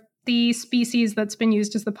sort of the species that's been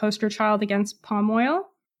used as the poster child against palm oil.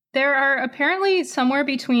 There are apparently somewhere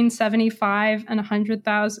between 75,000 and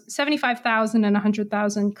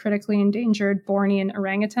 100,000 critically endangered Bornean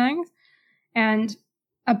orangutans, and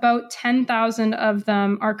about 10,000 of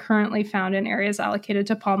them are currently found in areas allocated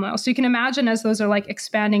to palm oil. So you can imagine as those are like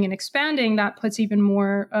expanding and expanding, that puts even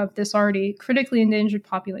more of this already critically endangered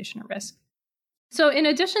population at risk. So in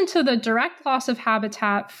addition to the direct loss of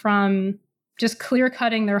habitat from just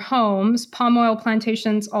clear-cutting their homes, palm oil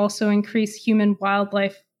plantations also increase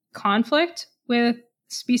human-wildlife conflict with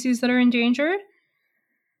species that are endangered.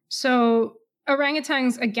 So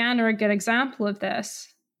orangutans, again, are a good example of this.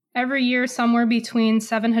 Every year, somewhere between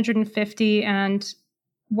 750 and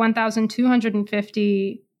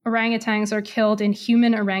 1,250 orangutans are killed in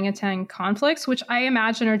human-orangutan conflicts, which I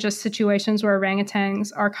imagine are just situations where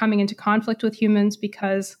orangutans are coming into conflict with humans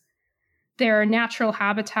because their natural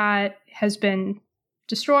habitat has been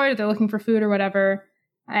destroyed, or they're looking for food or whatever.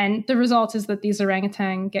 And the result is that these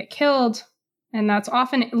orangutan get killed, and that's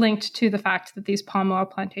often linked to the fact that these palm oil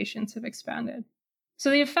plantations have expanded. So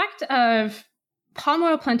the effect of palm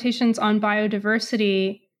oil plantations on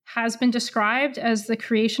biodiversity has been described as the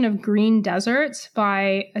creation of green deserts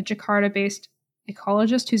by a Jakarta-based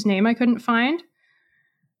ecologist whose name I couldn't find.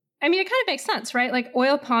 It kind of makes sense, right? Like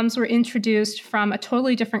oil palms were introduced from a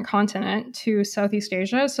totally different continent to Southeast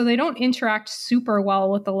Asia, so they don't interact super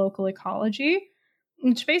well with the local ecology,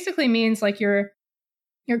 which basically means like you're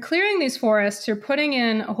clearing these forests, you're putting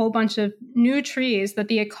in a whole bunch of new trees that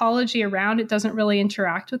the ecology around it doesn't really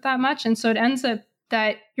interact with that much. And so it ends up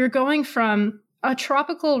that you're going from a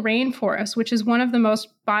tropical rainforest, which is one of the most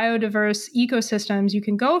biodiverse ecosystems you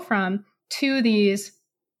can go from, to these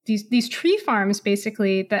tree farms,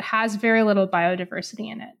 basically, that has very little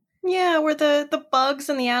biodiversity in it. Yeah, where the bugs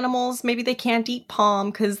and the animals, maybe they can't eat palm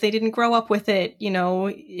because they didn't grow up with it,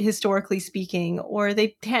 historically speaking, or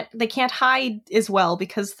they can't hide as well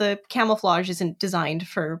because the camouflage isn't designed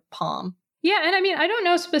for palm. Yeah, and I don't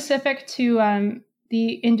know specific to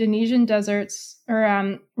the Indonesian deserts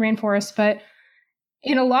or rainforests, but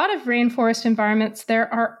in a lot of rainforest environments,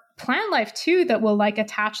 there are plant life too that will like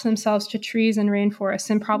attach themselves to trees and rainforests,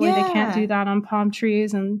 and probably they can't do that on palm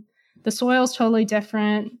trees, and the soil's totally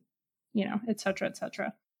different, et cetera, et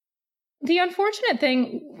cetera. The unfortunate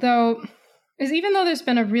thing, though, is even though there's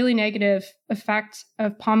been a really negative effect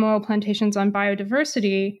of palm oil plantations on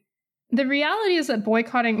biodiversity, the reality is that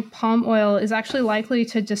boycotting palm oil is actually likely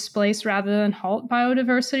to displace rather than halt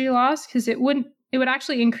biodiversity loss, because it would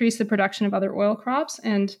actually increase the production of other oil crops.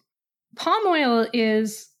 And palm oil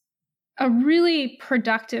is a really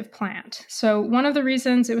productive plant. So one of the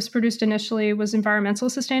reasons it was produced initially was environmental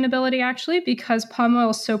sustainability, actually, because palm oil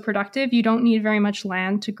is so productive, you don't need very much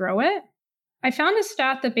land to grow it. I found a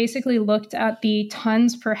stat that basically looked at the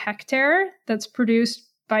tons per hectare that's produced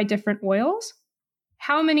by different oils.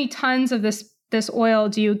 How many tons of this oil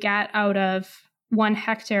do you get out of 1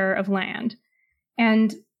 hectare of land?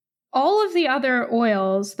 And all of the other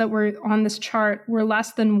oils that were on this chart were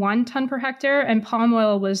less than 1 ton per hectare, and palm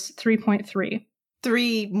oil was 3.3.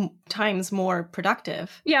 3 times more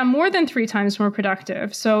productive. Yeah, more than 3 times more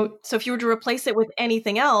productive. So if you were to replace it with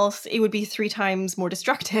anything else, it would be 3 times more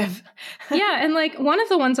destructive. Yeah, and like one of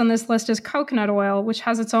the ones on this list is coconut oil, which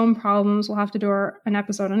has its own problems. We'll have to do an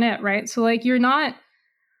episode on it, right? So like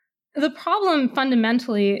the problem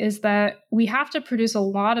fundamentally is that we have to produce a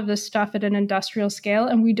lot of this stuff at an industrial scale,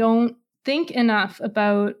 and we don't think enough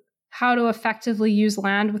about how to effectively use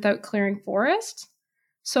land without clearing forests.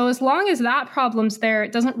 So as long as that problem's there,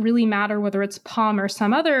 it doesn't really matter whether it's palm or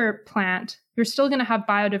some other plant. You're still going to have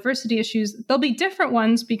biodiversity issues. There'll be different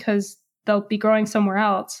ones because they'll be growing somewhere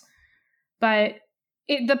else. But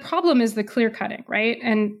the problem is the clear cutting, right?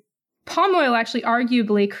 And palm oil actually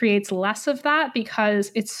arguably creates less of that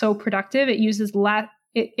because it's so productive. It uses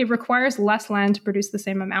it requires less land to produce the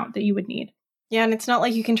same amount that you would need. Yeah, and it's not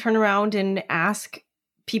like you can turn around and ask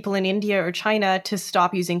people in India or China to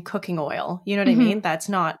stop using cooking oil. You know what I mean? That's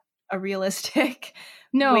not a realistic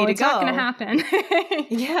No, way to it's go. not going to happen.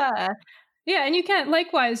 Yeah. Yeah, and you can't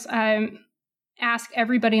likewise ask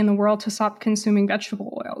everybody in the world to stop consuming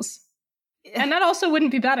vegetable oils. And that also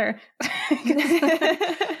wouldn't be better.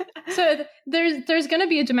 So there's going to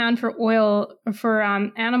be a demand for oil, for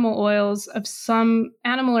animal oils of some,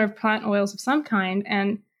 animal or plant oils of some kind.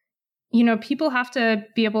 And, you know, people have to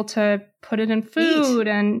be able to put it in food.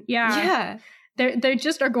 And they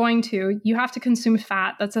just are going to. You have to consume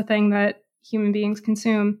fat. That's a thing that human beings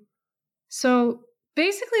consume. So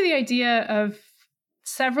basically the idea of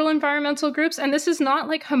several environmental groups, and this is not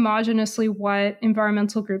like homogeneously what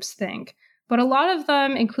environmental groups think, but a lot of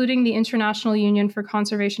them, including the International Union for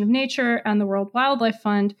Conservation of Nature and the World Wildlife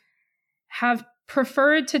Fund, have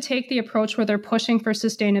preferred to take the approach where they're pushing for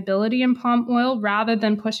sustainability in palm oil rather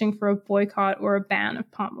than pushing for a boycott or a ban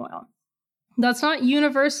of palm oil. That's not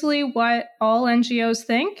universally what all NGOs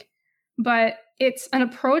think, but it's an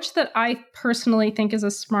approach that I personally think is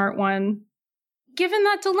a smart one, given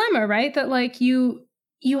that dilemma, right? That like you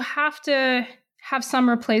have to have some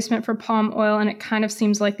replacement for palm oil, and it kind of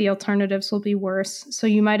seems like the alternatives will be worse. So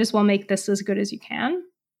you might as well make this as good as you can.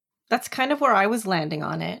 That's kind of where I was landing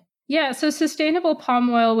on it. Yeah, so sustainable palm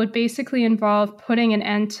oil would basically involve putting an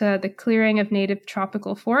end to the clearing of native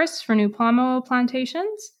tropical forests for new palm oil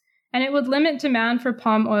plantations, and it would limit demand for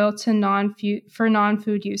palm oil to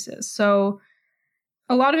non-food uses. So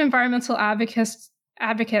a lot of environmental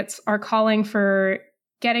advocates are calling for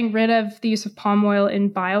getting rid of the use of palm oil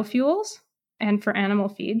in biofuels and for animal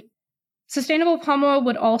feed. Sustainable palm oil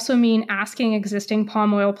would also mean asking existing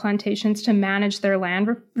palm oil plantations to manage their land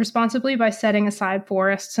responsibly by setting aside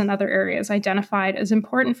forests and other areas identified as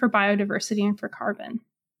important for biodiversity and for carbon.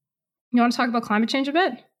 You want to talk about climate change a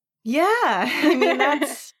bit? Yeah, I mean,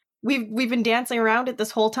 that's we've been dancing around it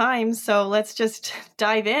this whole time, so let's just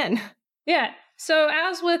dive in. Yeah. So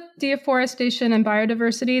as with deforestation and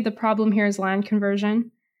biodiversity, the problem here is land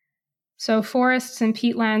conversion. So forests and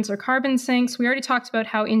peatlands are carbon sinks. We already talked about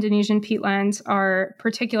how Indonesian peatlands are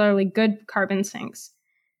particularly good carbon sinks.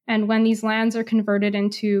 And when these lands are converted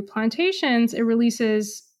into plantations, it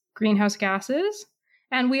releases greenhouse gases.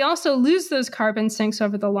 And we also lose those carbon sinks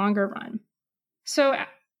over the longer run. So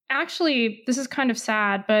actually, this is kind of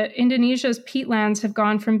sad, but Indonesia's peatlands have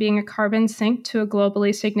gone from being a carbon sink to a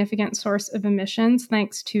globally significant source of emissions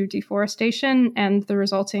thanks to deforestation and the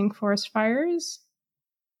resulting forest fires.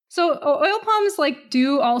 So oil palms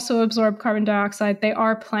do also absorb carbon dioxide. They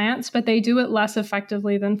are plants, but they do it less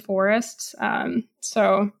effectively than forests.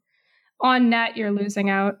 So on net, you're losing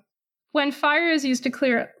out. When fire is used to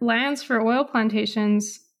clear lands for oil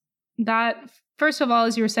plantations, that, first of all,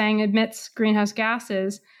 as you were saying, emits greenhouse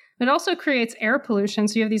gases. It also creates air pollution.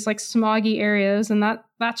 So you have these smoggy areas, and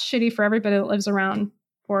that's shitty for everybody that lives around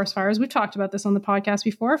forest fires. We've talked about this on the podcast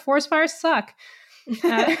before. Forest fires suck.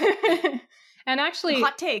 And actually,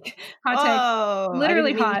 hot take. Literally I didn't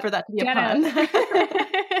mean hot for that to be Get a pun.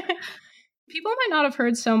 People might not have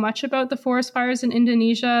heard so much about the forest fires in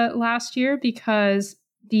Indonesia last year because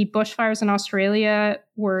the bushfires in Australia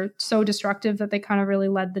were so destructive that they kind of really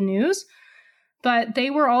led the news. But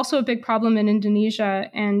they were also a big problem in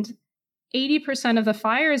Indonesia, and 80% of the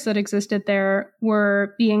fires that existed there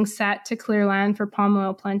were being set to clear land for palm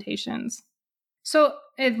oil plantations. So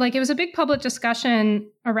it was a big public discussion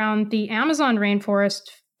around the Amazon rainforest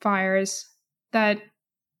fires that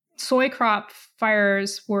soy crop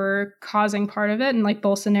fires were causing part of it. And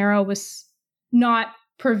Bolsonaro was not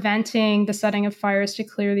preventing the setting of fires to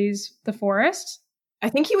clear the forests. I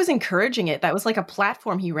think he was encouraging it. That was a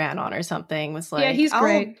platform he ran on or something. Was yeah, he's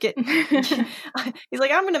great. He's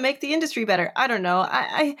like, I'm going to make the industry better. I don't know.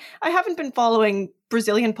 I haven't been following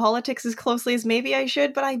Brazilian politics as closely as maybe I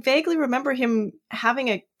should, but I vaguely remember him having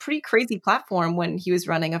a pretty crazy platform when he was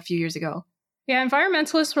running a few years ago. Yeah,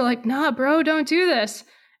 environmentalists were like, nah, bro, don't do this.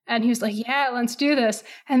 And he was like, yeah, let's do this.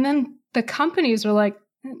 And then the companies were like,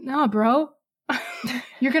 no, bro.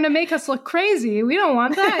 You're going to make us look crazy. We don't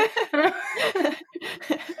want that.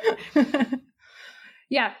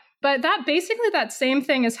 Yeah, but that same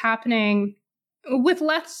thing is happening with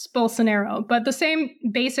less Bolsonaro, but the same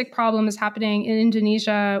basic problem is happening in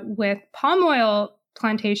Indonesia with palm oil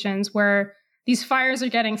plantations where these fires are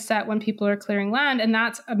getting set when people are clearing land. And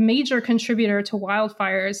that's a major contributor to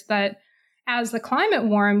wildfires that, as the climate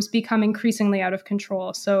warms, become increasingly out of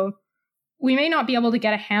control. So we may not be able to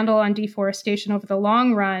get a handle on deforestation over the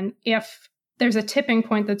long run if there's a tipping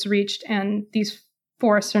point that's reached and these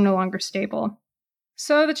forests are no longer stable.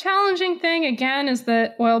 So the challenging thing, again, is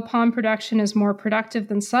that oil palm production is more productive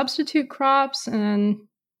than substitute crops. And,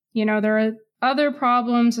 there are other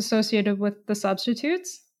problems associated with the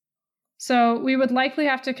substitutes. So we would likely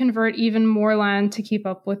have to convert even more land to keep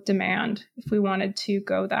up with demand if we wanted to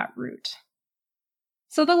go that route.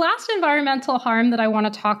 So the last environmental harm that I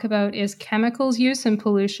want to talk about is chemicals use and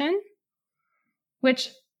pollution,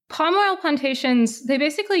 which palm oil plantations, they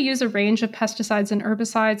basically use a range of pesticides and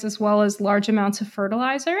herbicides as well as large amounts of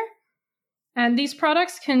fertilizer. And these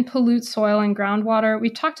products can pollute soil and groundwater.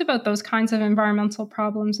 We've talked about those kinds of environmental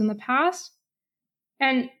problems in the past.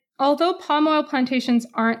 And although palm oil plantations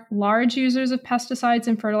aren't large users of pesticides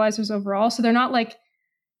and fertilizers overall, so they're not like,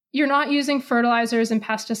 you're not using fertilizers and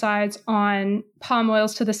pesticides on palm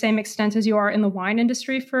oils to the same extent as you are in the wine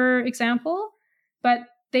industry, for example, but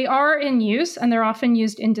they are in use and they're often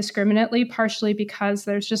used indiscriminately, partially because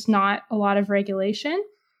there's just not a lot of regulation.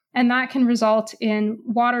 And that can result in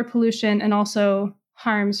water pollution and also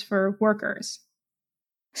harms for workers.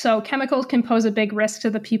 So chemicals can pose a big risk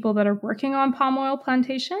to the people that are working on palm oil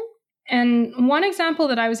plantation. And one example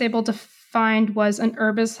that I was able to find was an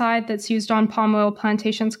herbicide that's used on palm oil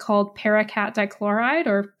plantations called paraquat dichloride,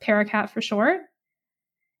 or paraquat for short.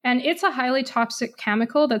 And it's a highly toxic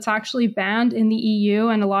chemical that's actually banned in the EU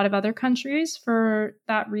and a lot of other countries for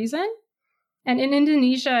that reason. And in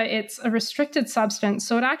Indonesia, it's a restricted substance.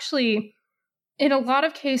 So it actually, in a lot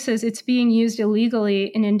of cases, it's being used illegally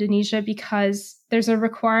in Indonesia because there's a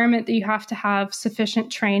requirement that you have to have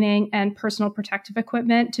sufficient training and personal protective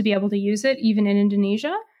equipment to be able to use it, even in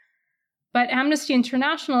Indonesia. But Amnesty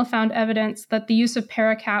International found evidence that the use of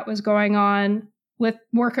paraquat was going on with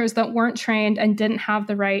workers that weren't trained and didn't have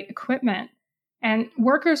the right equipment. And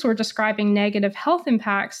workers were describing negative health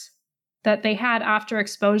impacts that they had after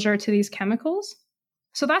exposure to these chemicals.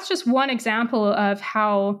 So that's just one example of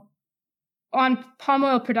how on palm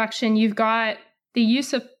oil production, you've got the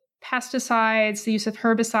use of pesticides, the use of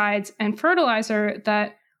herbicides and fertilizer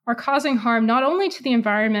that are causing harm not only to the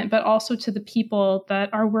environment, but also to the people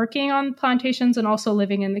that are working on plantations and also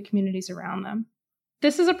living in the communities around them.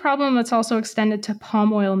 This is a problem that's also extended to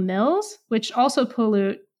palm oil mills, which also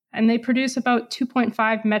pollute, and they produce about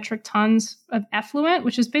 2.5 metric tons of effluent,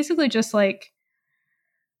 which is basically just like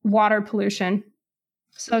water pollution.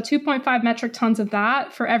 So 2.5 metric tons of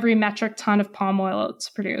that for every metric ton of palm oil that's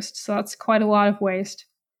produced. So that's quite a lot of waste.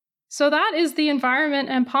 So that is the environment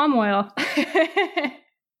and palm oil.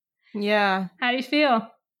 Yeah. How do you feel?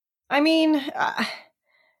 I mean,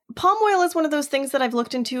 palm oil is one of those things that I've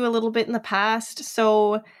looked into a little bit in the past,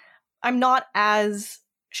 so I'm not as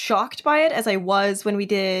shocked by it as I was when we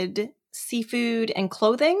did seafood and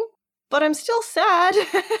clothing, but I'm still sad.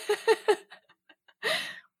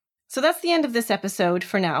 So that's the end of this episode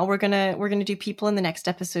for now. We're gonna do people in the next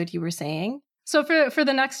episode, you were saying. So for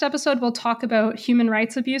the next episode, we'll talk about human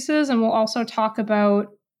rights abuses, and we'll also talk about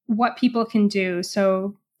what people can do.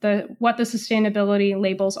 So what the sustainability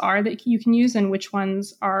labels are that you can use and which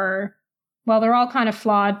ones are, well, they're all kind of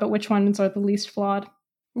flawed, but which ones are the least flawed.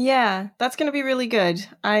 Yeah, that's going to be really good.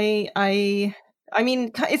 I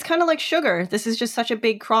mean, it's kind of like sugar. This is just such a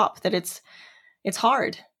big crop that it's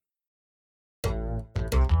hard.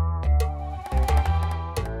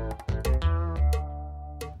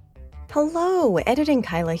 Hello, Editing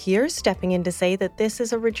Kyla here, stepping in to say that this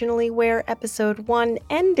is originally where episode 1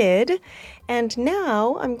 ended, and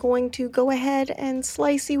now I'm going to go ahead and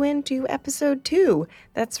slice you into episode 2.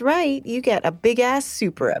 That's right, you get a big-ass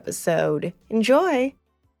super episode. Enjoy!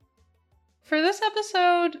 For this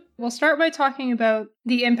episode, we'll start by talking about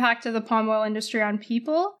the impact of the palm oil industry on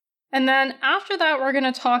people. And then after that, we're going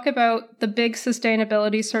to talk about the big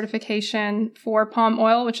sustainability certification for palm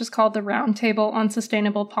oil, which is called the Roundtable on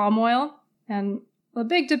Sustainable Palm Oil, and a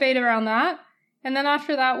big debate around that. And then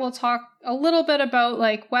after that, we'll talk a little bit about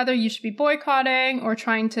like whether you should be boycotting or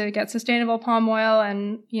trying to get sustainable palm oil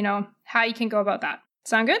and, you know, how you can go about that.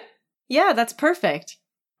 Sound good? Yeah, that's perfect.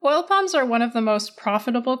 Oil palms are one of the most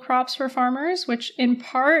profitable crops for farmers, which in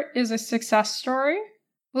part is a success story.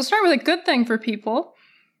 We'll start with a good thing for people.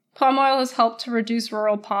 Palm oil has helped to reduce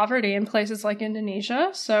rural poverty in places like Indonesia,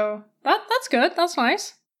 so that's good, that's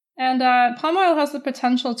nice. And palm oil has the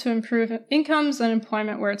potential to improve incomes and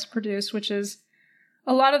employment where it's produced, which is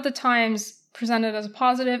a lot of the times presented as a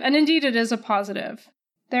positive, and indeed it is a positive.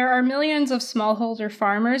 There are millions of smallholder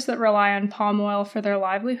farmers that rely on palm oil for their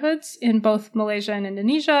livelihoods in both Malaysia and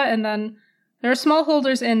Indonesia, and then there are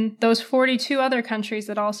smallholders in those 42 other countries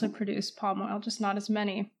that also produce palm oil, just not as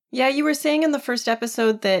many. Yeah, you were saying in the first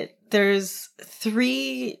episode that there's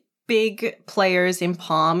 3 big players in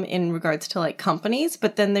palm in regards to like companies,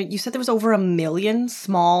 but then you said there was over 1 million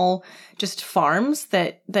small just farms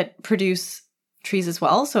that produce trees as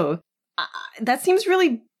well. So that seems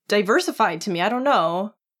really diversified to me. I don't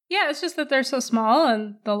know. Yeah, it's just that they're so small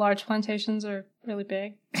and the large plantations are really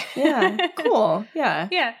big. Yeah, cool. Yeah.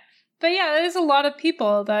 Yeah. But yeah, there's a lot of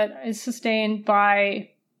people that is sustained by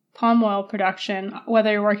palm oil production,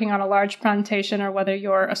 whether you're working on a large plantation or whether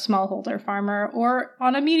you're a smallholder farmer or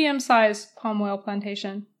on a medium-sized palm oil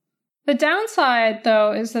plantation. The downside,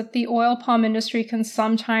 though, is that the oil palm industry can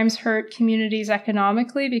sometimes hurt communities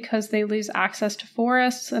economically because they lose access to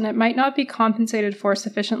forests, and it might not be compensated for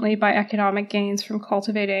sufficiently by economic gains from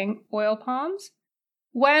cultivating oil palms.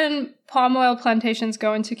 When palm oil plantations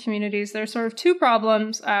go into communities, there's sort of two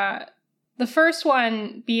problems. The first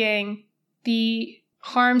one being the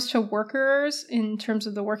harms to workers in terms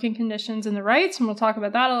of the working conditions and the rights, and we'll talk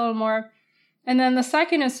about that a little more. And then the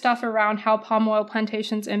second is stuff around how palm oil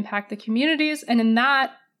plantations impact the communities. And in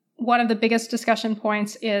that, one of the biggest discussion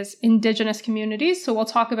points is Indigenous communities. So we'll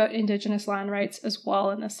talk about Indigenous land rights as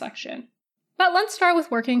well in this section. But let's start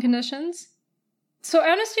with working conditions. So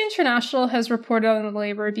Amnesty International has reported on the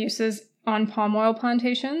labor abuses on palm oil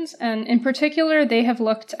plantations, and in particular, they have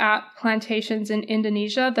looked at plantations in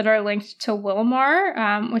Indonesia that are linked to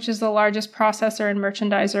Wilmar, which is the largest processor and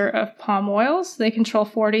merchandiser of palm oils. They control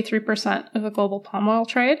 43% of the global palm oil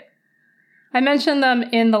trade. I mentioned them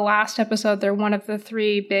in the last episode. They're one of the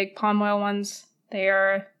three big palm oil ones. They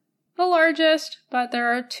are the largest, but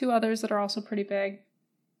there are two others that are also pretty big.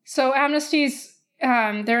 So Amnesty's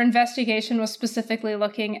their investigation was specifically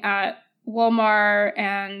looking at Wilmar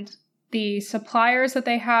and the suppliers that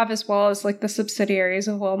they have, as well as like the subsidiaries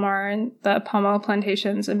of Wilmar and the palm oil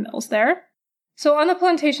plantations and mills there. So on the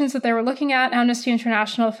plantations that they were looking at, Amnesty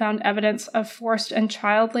International found evidence of forced and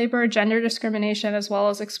child labor, gender discrimination, as well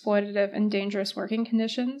as exploitative and dangerous working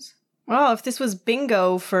conditions. Wow, if this was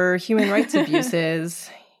bingo for human rights abuses.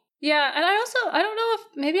 Yeah, and I don't know if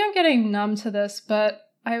maybe I'm getting numb to this, but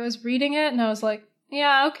I was reading it and I was like,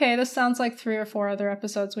 yeah, okay, this sounds like 3 or 4 other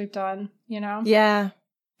episodes we've done, you know? Yeah.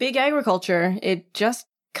 Big agriculture. It just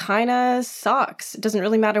kind of sucks. It doesn't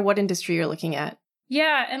really matter what industry you're looking at.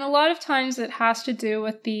 Yeah, and a lot of times it has to do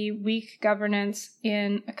with the weak governance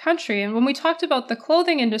in a country. And when we talked about the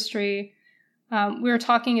clothing industry, we were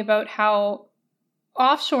talking about how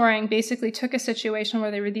offshoring basically took a situation where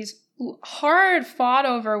there were these hard fought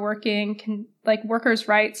over workers'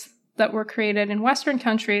 rights that were created in Western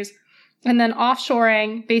countries. And then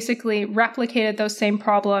offshoring basically replicated those same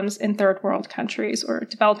problems in third world countries or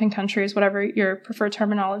developing countries, whatever your preferred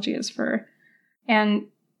terminology is for. And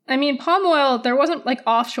I mean, palm oil, there wasn't like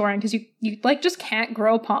offshoring because you like just can't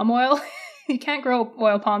grow palm oil. You can't grow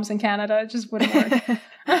oil palms in Canada. It just wouldn't work.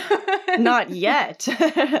 Not yet.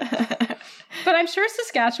 But I'm sure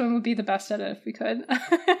Saskatchewan would be the best at it if we could.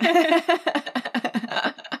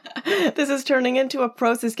 This is turning into a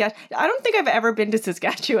pro-Saskatchewan. I don't think I've ever been to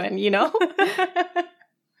Saskatchewan, you know?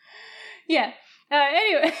 Yeah.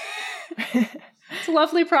 Anyway. It's a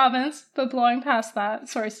lovely province, but blowing past that.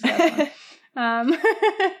 Sorry, Saskatchewan.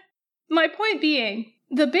 My point being,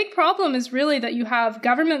 the big problem is really that you have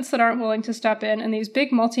governments that aren't willing to step in and these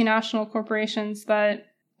big multinational corporations that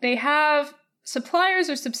they have suppliers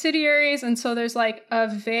or subsidiaries, and so there's like a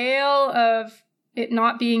veil of it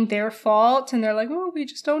not being their fault, and they're like, oh, we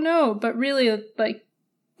just don't know. But really, like,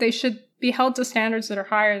 they should be held to standards that are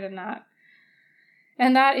higher than that.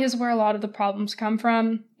 And that is where a lot of the problems come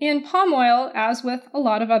from in palm oil, as with a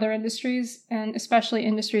lot of other industries, and especially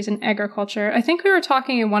industries in agriculture. I think we were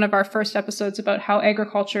talking in one of our first episodes about how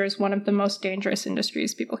agriculture is one of the most dangerous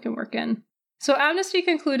industries people can work in. So Amnesty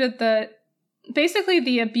concluded that basically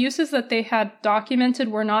the abuses that they had documented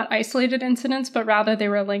were not isolated incidents, but rather they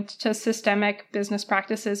were linked to systemic business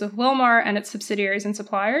practices of Wilmar and its subsidiaries and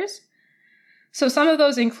suppliers. So some of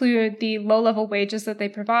those include the low-level wages that they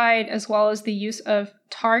provide, as well as the use of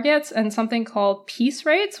targets and something called piece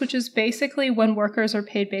rates, which is basically when workers are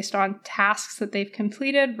paid based on tasks that they've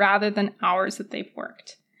completed rather than hours that they've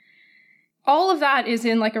worked. All of that is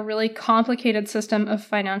in like a really complicated system of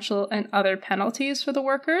financial and other penalties for the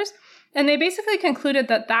workers. And they basically concluded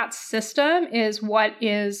that that system is what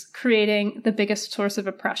is creating the biggest source of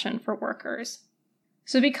oppression for workers.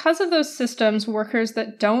 So because of those systems, workers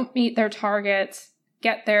that don't meet their targets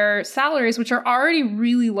get their salaries, which are already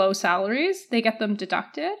really low salaries, they get them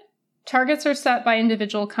deducted. Targets are set by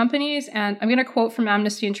individual companies, and I'm going to quote from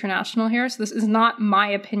Amnesty International here. So this is not my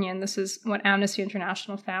opinion. This is what Amnesty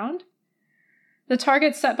International found. The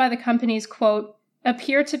targets set by the companies, quote,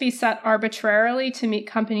 appear to be set arbitrarily to meet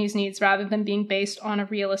companies' needs rather than being based on a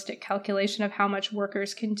realistic calculation of how much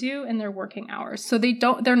workers can do in their working hours. So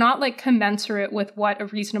they're not like commensurate with what a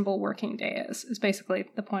reasonable working day is basically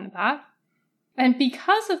the point of that. And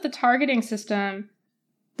because of the targeting system,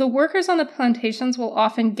 the workers on the plantations will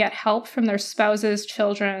often get help from their spouses,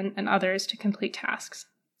 children, and others to complete tasks.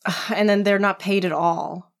 And then they're not paid at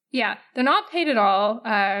all. Yeah, they're not paid at all.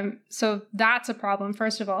 So that's a problem,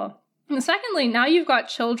 first of all. And secondly, now you've got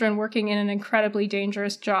children working in an incredibly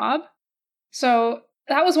dangerous job. So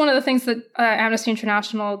that was one of the things that Amnesty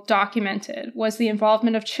International documented, was the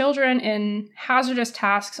involvement of children in hazardous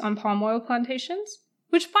tasks on palm oil plantations,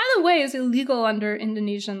 which, by the way, is illegal under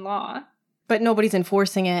Indonesian law. But nobody's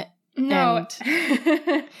enforcing it. No.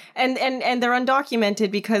 And they're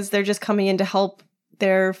undocumented because they're just coming in to help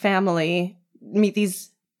their family meet these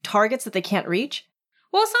targets that they can't reach.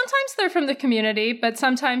 Well, sometimes they're from the community, but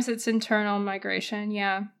sometimes it's internal migration,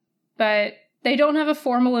 yeah. But they don't have a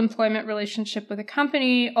formal employment relationship with a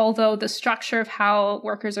company, although the structure of how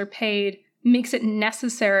workers are paid makes it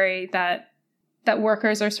necessary that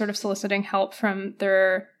workers are sort of soliciting help from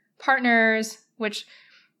their partners, which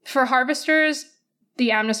for harvesters,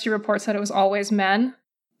 the Amnesty report said it was always men.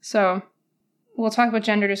 So we'll talk about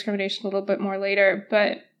gender discrimination a little bit more later.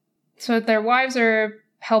 But so their wives are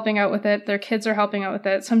helping out with it. Their kids are helping out with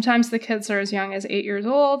it. Sometimes the kids are as young as 8 years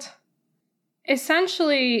old.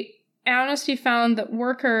 Essentially, Amnesty found that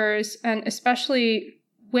workers, and especially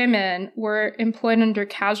women, were employed under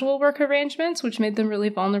casual work arrangements, which made them really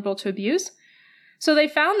vulnerable to abuse. So they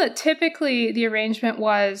found that typically the arrangement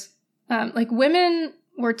was women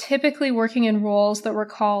were typically working in roles that were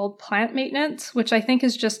called plant maintenance, which I think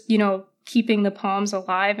is just, keeping the palms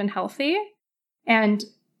alive and healthy. And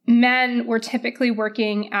men were typically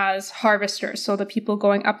working as harvesters, so the people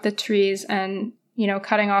going up the trees and,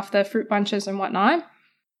 cutting off the fruit bunches and whatnot.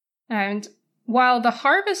 And while the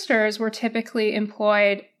harvesters were typically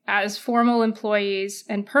employed as formal employees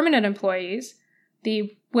and permanent employees,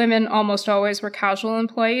 the women almost always were casual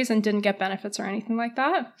employees and didn't get benefits or anything like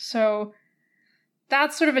that. So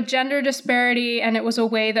that's sort of a gender disparity, and it was a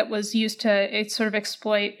way that was used to sort of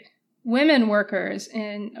exploit women workers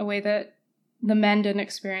in a way that the men didn't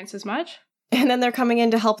experience as much. And then they're coming in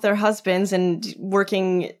to help their husbands and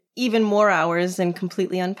working even more hours and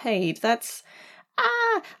completely unpaid. That's,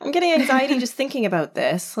 I'm getting anxiety just thinking about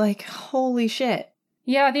this. Like, holy shit.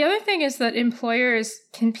 Yeah, the other thing is that employers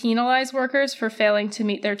can penalize workers for failing to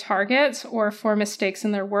meet their targets or for mistakes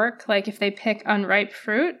in their work, like if they pick unripe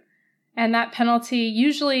fruit. And that penalty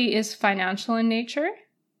usually is financial in nature.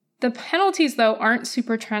 The penalties, though, aren't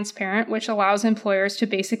super transparent, which allows employers to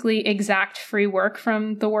basically exact free work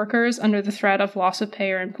from the workers under the threat of loss of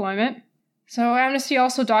pay or employment. So Amnesty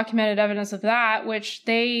also documented evidence of that, which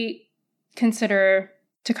they consider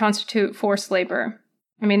to constitute forced labor.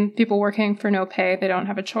 I mean, people working for no pay, they don't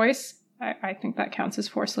have a choice. I think that counts as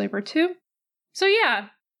forced labor too. So yeah,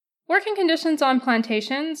 working conditions on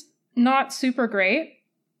plantations, not super great.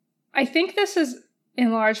 I think this is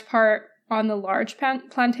in large part on the large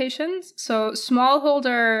plantations. So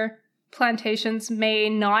smallholder plantations may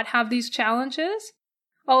not have these challenges.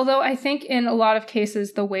 Although I think in a lot of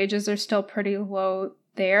cases, the wages are still pretty low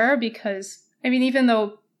there because, even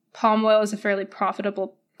though palm oil is a fairly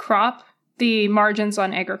profitable crop, the margins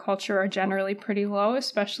on agriculture are generally pretty low,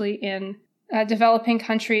 especially in developing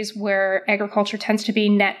countries where agriculture tends to be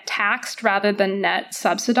net taxed rather than net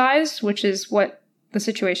subsidized, which is what the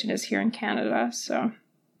situation is here in Canada. So,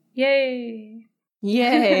 yay.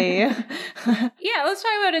 Yay. Yeah, let's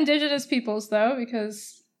talk about Indigenous peoples, though,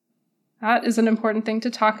 because that is an important thing to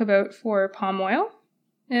talk about for palm oil.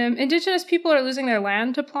 Indigenous people are losing their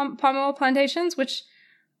land to palm oil plantations, which,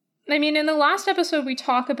 in the last episode, we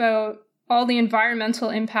talk about all the environmental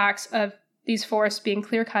impacts of these forests being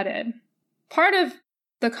clear-cutted. Part of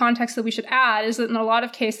the context that we should add is that in a lot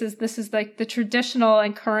of cases, this is like the traditional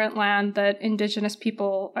and current land that Indigenous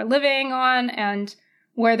people are living on and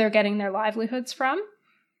where they're getting their livelihoods from.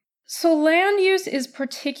 So land use is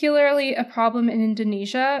particularly a problem in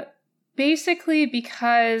Indonesia, basically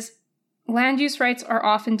because land use rights are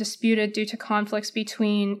often disputed due to conflicts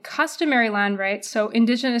between customary land rights. So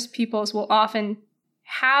Indigenous peoples will often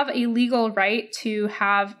have a legal right to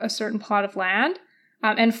have a certain plot of land,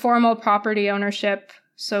 and formal property ownership.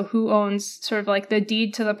 So who owns sort of like the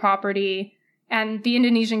deed to the property. And the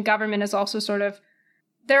Indonesian government is also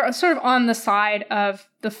they're sort of on the side of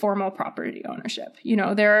the formal property ownership.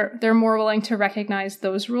 They're more willing to recognize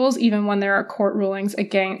those rules, even when there are court rulings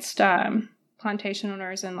against plantation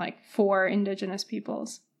owners and for Indigenous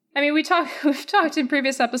peoples. We've talked in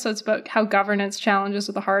previous episodes about how governance challenges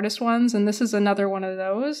are the hardest ones, and this is another one of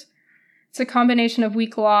those. It's a combination of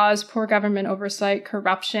weak laws, poor government oversight,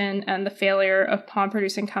 corruption, and the failure of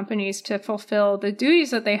palm-producing companies to fulfill the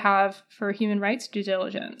duties that they have for human rights due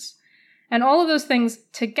diligence. And all of those things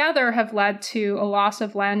together have led to a loss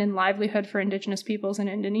of land and livelihood for Indigenous peoples in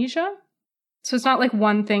Indonesia. So it's not like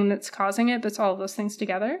one thing that's causing it, but it's all of those things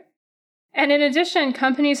together. And in addition,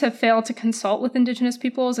 companies have failed to consult with Indigenous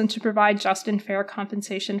peoples and to provide just and fair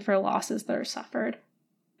compensation for losses that are suffered.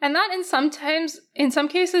 And that in some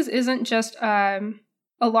cases isn't just a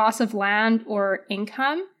loss of land or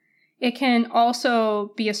income. It can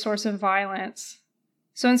also be a source of violence.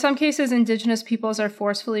 So in some cases, Indigenous peoples are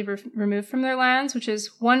forcefully removed from their lands, which is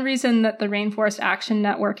one reason that the Rainforest Action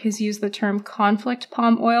Network has used the term conflict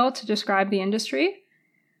palm oil to describe the industry.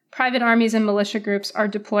 Private armies and militia groups are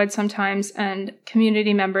deployed sometimes, and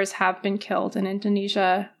community members have been killed in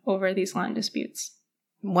Indonesia over these land disputes.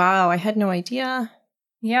 Wow, I had no idea.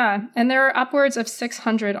 Yeah, and there are upwards of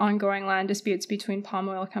 600 ongoing land disputes between palm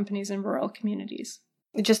oil companies and rural communities.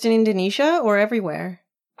 Just in Indonesia or everywhere?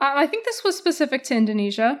 I think this was specific to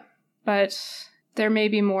Indonesia, but there may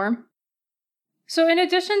be more. So in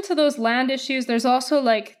addition to those land issues, there's also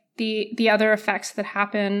like the other effects that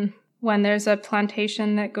happen when there's a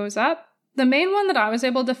plantation that goes up. The main one that I was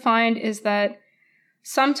able to find is that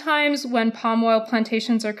sometimes when palm oil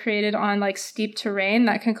plantations are created on like steep terrain,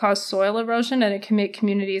 that can cause soil erosion and it can make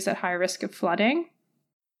communities at high risk of flooding.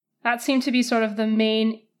 That seemed to be sort of the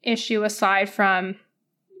main issue aside from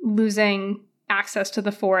losing access to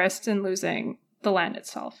the forest and losing the land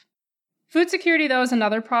itself. Food security, though, is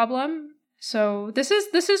another problem. So this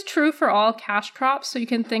is true for all cash crops. So you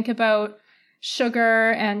can think about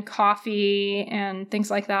sugar and coffee and things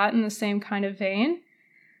like that in the same kind of vein.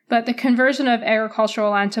 But the conversion of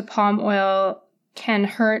agricultural land to palm oil can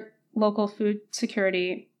hurt local food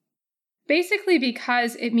security, basically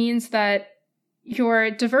because it means that you're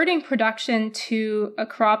diverting production to a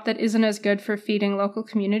crop that isn't as good for feeding local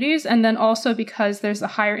communities. And then also because there's a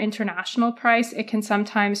higher international price, it can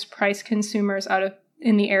sometimes price consumers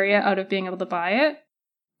in the area out of being able to buy it.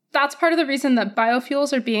 That's part of the reason that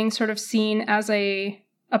biofuels are being sort of seen as a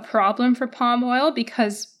problem for palm oil,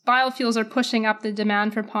 because biofuels are pushing up the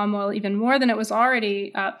demand for palm oil even more than it was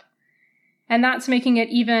already up. And that's making it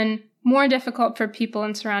even more difficult for people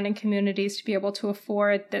in surrounding communities to be able to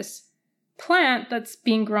afford this plant that's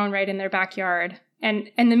being grown right in their backyard. And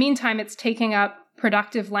in the meantime, it's taking up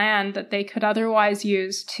productive land that they could otherwise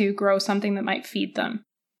use to grow something that might feed them.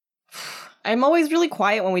 I'm always really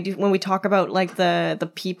quiet when we talk about like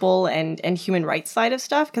the people and human rights side of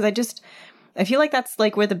stuff, because I feel like that's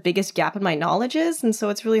like where the biggest gap in my knowledge is, and so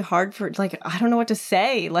it's really hard for like I don't know what to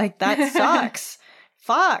say. Like that sucks.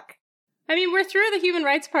 Fuck. I mean, we're through the human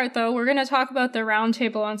rights part, though. We're going to talk about the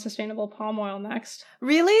Roundtable on Sustainable Palm Oil next.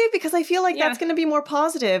 Really? Because I feel like that's going to be more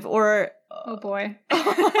positive, or... Oh, boy.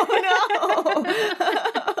 Oh, no.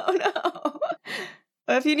 Oh,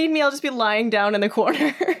 no. If you need me, I'll just be lying down in the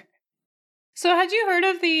corner. So had you heard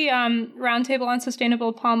of the Roundtable on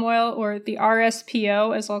Sustainable Palm Oil, or the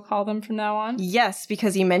RSPO, as I'll call them from now on? Yes,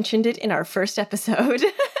 because you mentioned it in our first episode.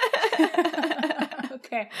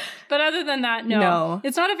 Okay. But other than that, no.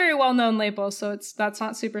 It's not a very well-known label, so that's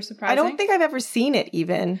not super surprising. I don't think I've ever seen it,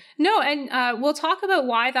 even. No, and we'll talk about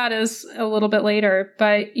why that is a little bit later,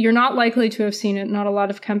 but you're not likely to have seen it. Not a lot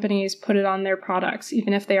of companies put it on their products,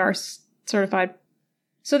 even if they are certified.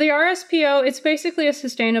 So the RSPO, it's basically a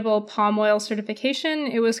sustainable palm oil certification.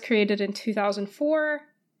 It was created in 2004,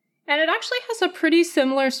 and it actually has a pretty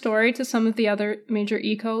similar story to some of the other major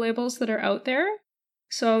eco labels that are out there.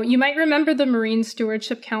 So you might remember the Marine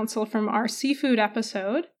Stewardship Council from our seafood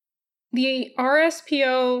episode. The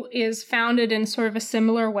RSPO is founded in sort of a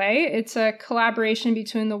similar way. It's a collaboration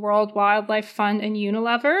between the World Wildlife Fund and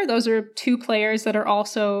Unilever. Those are two players that are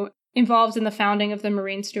also involved in the founding of the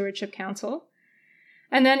Marine Stewardship Council.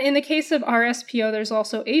 And then in the case of RSPO, there's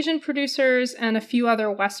also Asian producers and a few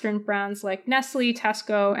other Western brands like Nestle,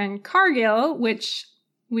 Tesco, and Cargill, which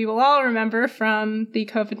we will all remember from the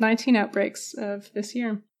COVID-19 outbreaks of this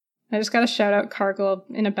year. I just got to shout out Cargill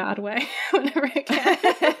in a bad way whenever I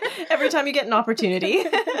can. Every time you get an opportunity.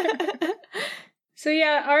 So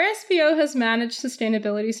yeah, RSPO has managed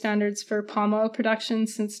sustainability standards for palm oil production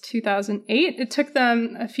since 2008. It took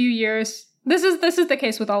them a few years. This is the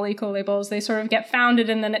case with all eco labels. They sort of get founded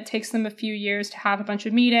and then it takes them a few years to have a bunch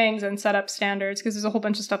of meetings and set up standards, because there's a whole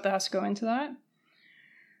bunch of stuff that has to go into that.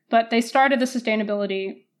 But they started the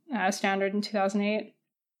sustainability standard in 2008.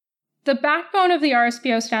 The backbone of the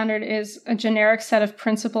RSPO standard is a generic set of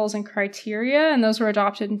principles and criteria, and those were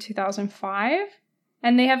adopted in 2005.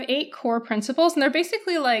 And they have 8 core principles, and they're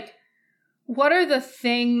basically like, what are the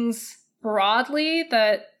things broadly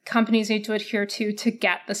that companies need to adhere to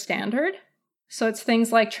get the standard? So it's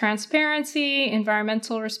things like transparency,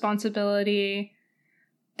 environmental responsibility.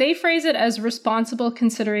 They phrase it as responsible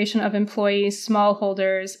consideration of employees,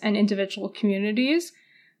 smallholders, and individual communities.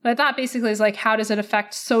 But that basically is like, how does it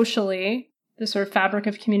affect socially the sort of fabric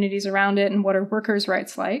of communities around it, and what are workers'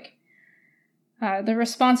 rights like? The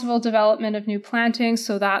responsible development of new plantings.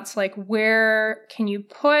 So that's like, where can you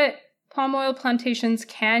put palm oil plantations?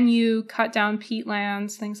 Can you cut down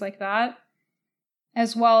peatlands? Things like that.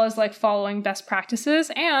 As well as like following best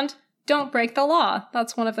practices and don't break the law.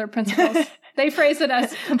 That's one of their principles. They phrase it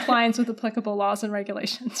as compliance with applicable laws and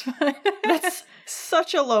regulations. That's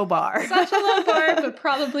such a low bar. Such a low bar, but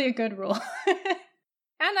probably a good rule.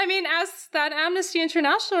 And I mean, as that Amnesty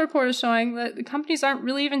International report is showing, that the companies aren't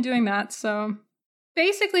really even doing that. So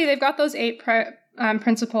basically, they've got those 8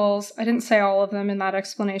 principles. I didn't say all of them in that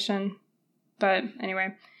explanation. But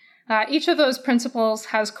anyway, each of those principles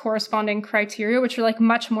has corresponding criteria, which are like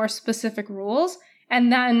much more specific rules.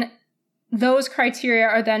 And then those criteria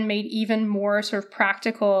are then made even more sort of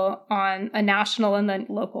practical on a national and then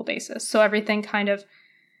local basis. So everything kind of,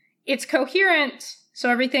 it's coherent. So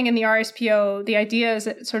everything in the RSPO, the idea is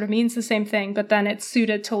it sort of means the same thing, but then it's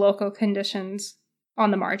suited to local conditions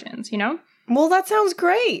on the margins, you know? Well, that sounds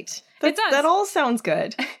great. It does. That all sounds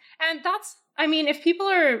good. And that's, I mean, if people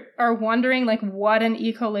are wondering like what an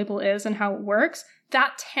eco-label is and how it works,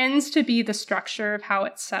 that tends to be the structure of how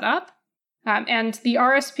it's set up. And the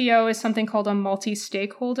RSPO is something called a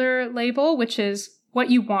multi-stakeholder label, which is what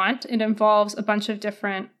you want. It involves a bunch of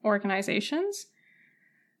different organizations.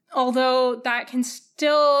 Although that can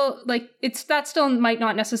still, like, that still might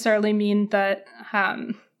not necessarily mean that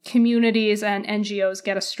communities and NGOs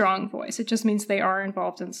get a strong voice. It just means they are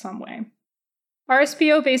involved in some way.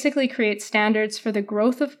 RSPO basically creates standards for the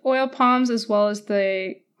growth of oil palms as well as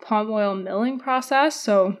the palm oil milling process.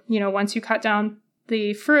 So, you know, once you cut down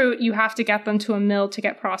the fruit, you have to get them to a mill to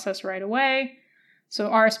get processed right away. So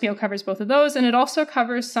RSPO covers both of those. And it also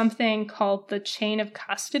covers something called the chain of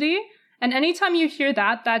custody. And anytime you hear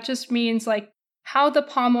that, that just means like how the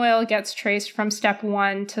palm oil gets traced from step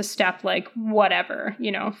 1 to step like whatever,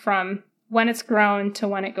 you know, from when it's grown to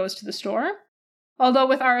when it goes to the store. Although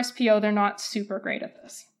with RSPO, they're not super great at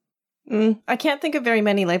this. I can't think of very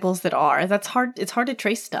many labels that are. That's hard. It's hard to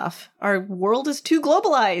trace stuff. Our world is too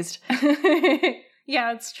globalized.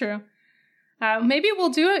 Yeah, it's true. Maybe we'll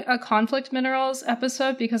do a conflict minerals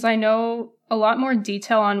episode because I know a lot more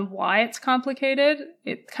detail on why it's complicated.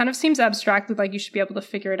 It kind of seems abstract, like you should be able to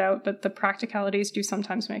figure it out, but the practicalities do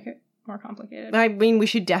sometimes make it more complicated. I mean, we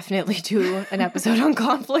should definitely do an episode on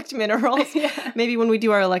conflict minerals. Yeah. Maybe when we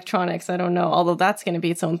do our electronics, I don't know. Although that's going to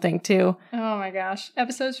be its own thing too. Oh my gosh.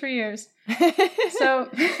 Episodes for years. So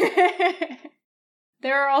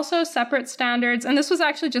there are also separate standards, and this was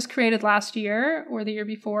actually just created last year or the year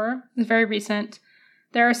before. It's very recent.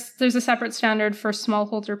 There's a separate standard for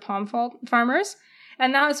smallholder palm farmers,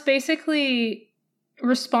 and that's basically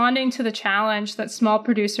responding to the challenge that small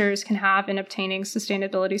producers can have in obtaining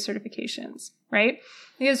sustainability certifications, right?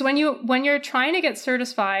 Because when you're trying to get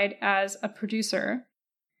certified as a producer,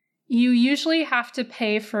 you usually have to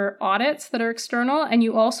pay for audits that are external, and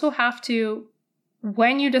you also have to,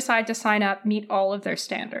 when you decide to sign up, meet all of their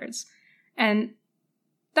standards. And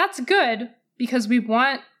that's good because we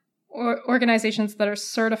want organizations that are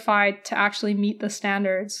certified to actually meet the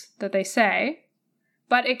standards that they say.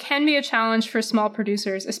 But it can be a challenge for small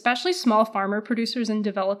producers, especially small farmer producers in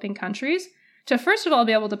developing countries, to first of all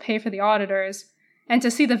be able to pay for the auditors and to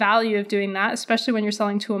see the value of doing that, especially when you're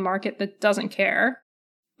selling to a market that doesn't care.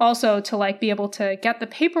 Also to like be able to get the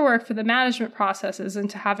paperwork for the management processes and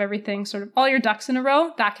to have everything sort of all your ducks in a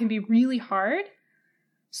row. That can be really hard.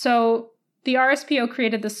 So the RSPO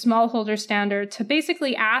created the smallholder standard to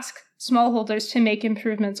basically ask smallholders to make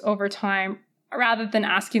improvements over time rather than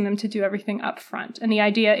asking them to do everything up front. And the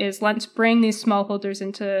idea is let's bring these smallholders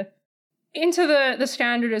into the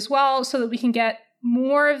standard as well so that we can get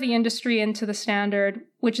more of the industry into the standard,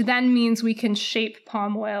 which then means we can shape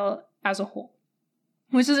palm oil as a whole.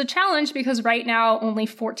 Which is a challenge because right now only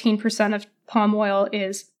 14% of palm oil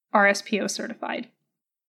is RSPO certified.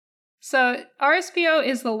 So RSPO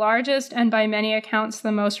is the largest and by many accounts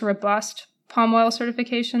the most robust palm oil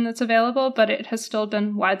certification that's available, but it has still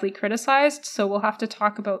been widely criticized, so we'll have to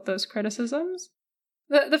talk about those criticisms.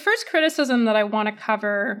 The first criticism that I want to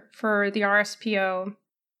cover for the RSPO,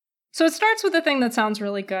 so it starts with the thing that sounds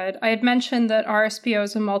really good. I had mentioned that RSPO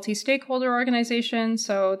is a multi-stakeholder organization,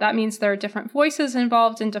 so that means there are different voices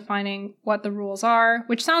involved in defining what the rules are,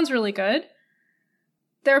 which sounds really good.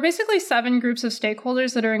 There are basically 7 groups of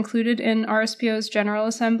stakeholders that are included in RSPO's General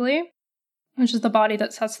Assembly, which is the body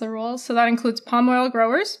that sets the rules. So that includes palm oil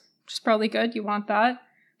growers, which is probably good, you want that,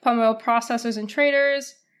 palm oil processors and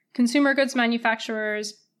traders, consumer goods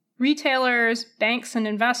manufacturers, retailers, banks and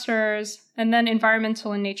investors, and then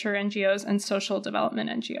environmental and nature NGOs and social development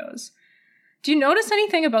NGOs. Do you notice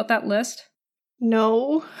anything about that list?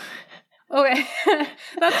 No. Okay,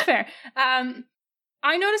 that's fair.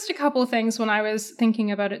 I noticed a couple of things when I was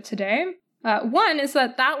thinking about it today. One is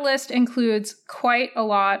that list includes quite a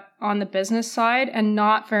lot on the business side and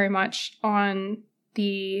not very much on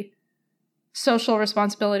the social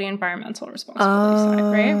responsibility, environmental responsibility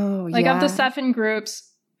side, right? Like of the 7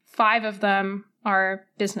 groups, 5 of them are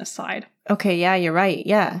business side. Okay, yeah, you're right.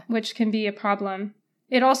 Yeah. Which can be a problem.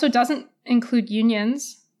 It also doesn't include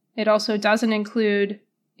unions. It also doesn't include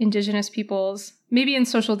Indigenous peoples, maybe in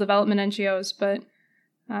social development NGOs, but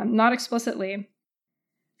not explicitly.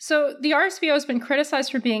 So the RSPO has been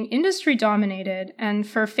criticized for being industry dominated and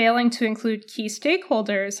for failing to include key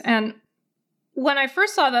stakeholders. And when I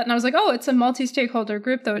first saw that, and I was like, oh, it's a multi-stakeholder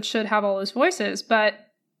group, though it should have all those voices. But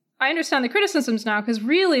I understand the criticisms now, because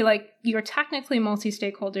really, like, you're technically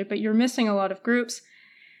multi-stakeholder, but you're missing a lot of groups.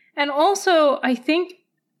 And also, I think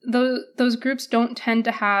those groups don't tend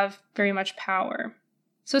to have very much power.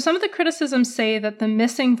 So some of the criticisms say that the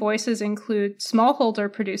missing voices include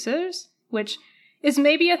smallholder producers, which is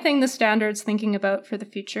maybe a thing the standard's thinking about for the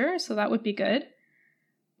future, so that would be good.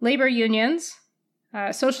 Labor unions,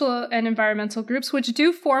 social and environmental groups, which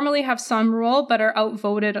do formally have some role but are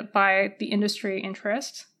outvoted by the industry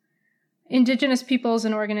interests. Indigenous peoples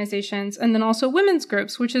and organizations, and then also women's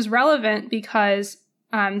groups, which is relevant because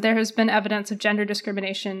there has been evidence of gender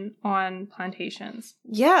discrimination on plantations.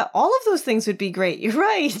 Yeah, all of those things would be great. You're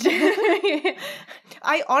right.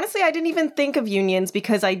 I didn't even think of unions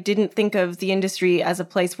because I didn't think of the industry as a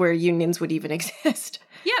place where unions would even exist.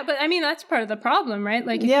 Yeah, but I mean, that's part of the problem, right?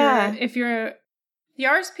 Like, the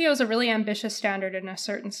RSPO is a really ambitious standard in a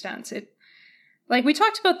certain sense. Like we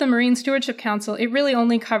talked about the Marine Stewardship Council, it really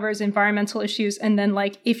only covers environmental issues. And then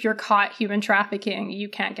like, if you're caught human trafficking, you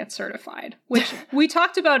can't get certified, which we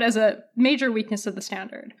talked about as a major weakness of the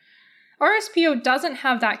standard. RSPO doesn't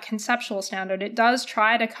have that conceptual standard. It does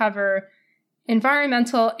try to cover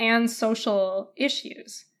environmental and social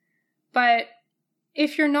issues. But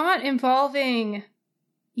if you're not involving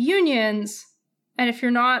unions, and if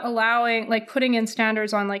you're not allowing, like putting in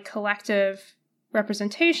standards on like collective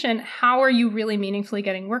representation, how are you really meaningfully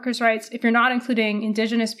getting workers' rights? If you're not including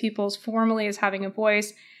Indigenous peoples formally as having a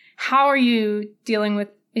voice, how are you dealing with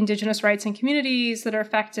Indigenous rights in communities that are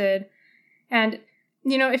affected? And,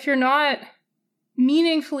 you know, if you're not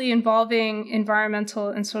meaningfully involving environmental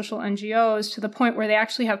and social NGOs to the point where they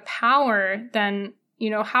actually have power, then, you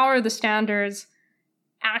know, how are the standards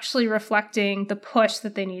actually reflecting the push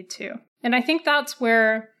that they need to? And I think that's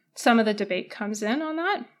where some of the debate comes in on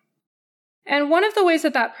that. And one of the ways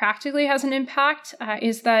that that practically has an impact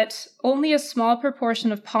is that only a small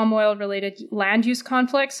proportion of palm oil-related land use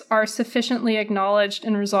conflicts are sufficiently acknowledged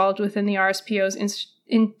and resolved within the RSPO's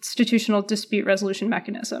institutional dispute resolution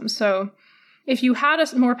mechanism. So if you had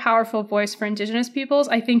a more powerful voice for Indigenous peoples,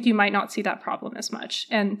 I think you might not see that problem as much.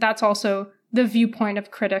 And that's also the viewpoint of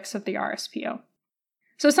critics of the RSPO.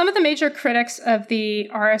 So some of the major critics of the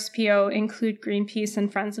RSPO include Greenpeace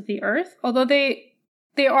and Friends of the Earth, although they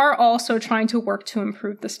are also trying to work to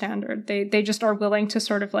improve the standard. They just are willing to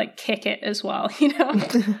sort of like kick it as well, you know,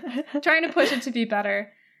 trying to push it to be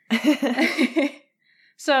better.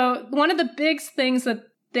 So one of the big things that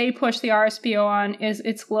they push the RSPO on is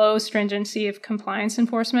its low stringency of compliance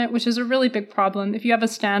enforcement, which is a really big problem. If you have a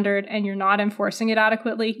standard and you're not enforcing it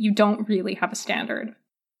adequately, you don't really have a standard.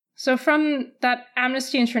 So from that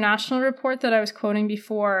Amnesty International report that I was quoting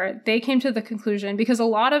before, they came to the conclusion, because a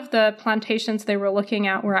lot of the plantations they were looking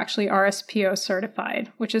at were actually RSPO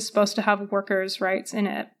certified, which is supposed to have workers' rights in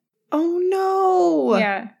it. Oh no!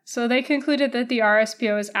 Yeah, so they concluded that the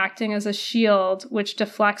RSPO is acting as a shield which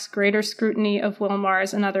deflects greater scrutiny of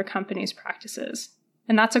Wilmar's and other companies' practices.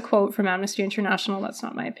 And that's a quote from Amnesty International, that's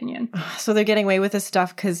not my opinion. So they're getting away with this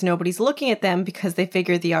stuff because nobody's looking at them because they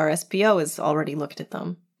figure the RSPO has already looked at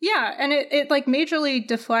them. Yeah, and it like majorly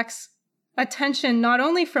deflects attention not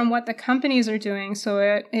only from what the companies are doing, so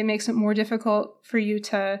it makes it more difficult for you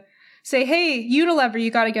to say, hey, Unilever, you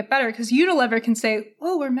got to get better, because Unilever can say,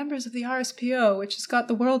 oh, we're members of the RSPO, which has got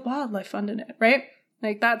the World Wildlife Fund in it, right?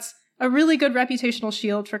 Like that's a really good reputational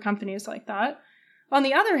shield for companies like that. On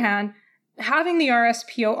the other hand, having the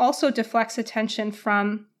RSPO also deflects attention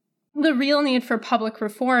from the real need for public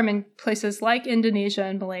reform in places like Indonesia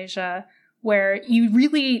and Malaysia, where you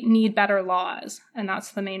really need better laws, and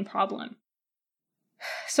that's the main problem.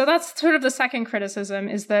 So that's sort of the second criticism,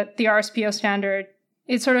 is that the RSPO standard,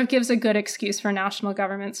 it sort of gives a good excuse for national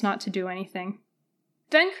governments not to do anything.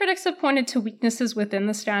 Then critics have pointed to weaknesses within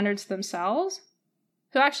the standards themselves.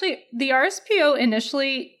 So actually, the RSPO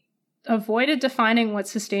initially avoided defining what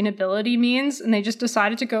sustainability means, and they just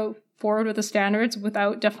decided to go forward with the standards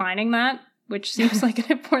without defining that, which seems like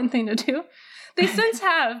an important thing to do. They since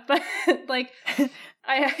have, but like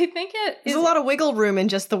I think it is... There's a lot of wiggle room in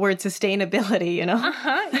just the word sustainability, you know?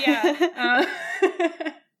 Yeah.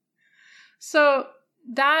 So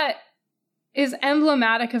that is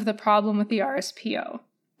emblematic of the problem with the RSPO.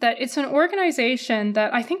 That it's an organization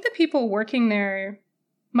that I think the people working there,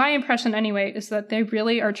 my impression anyway, is that they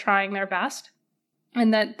really are trying their best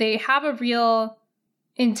and that they have a real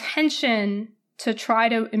intention to try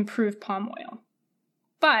to improve palm oil.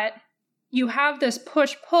 But you have this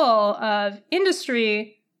push-pull of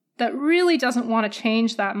industry that really doesn't want to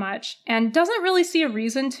change that much and doesn't really see a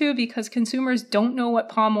reason to, because consumers don't know what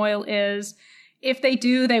palm oil is. If they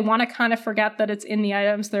do, they want to kind of forget that it's in the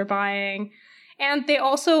items they're buying. And they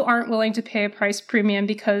also aren't willing to pay a price premium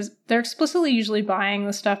because they're explicitly usually buying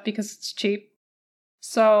the stuff because it's cheap.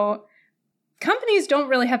 So companies don't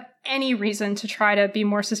really have any reason to try to be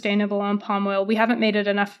more sustainable on palm oil. We haven't made it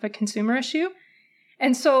enough of a consumer issue.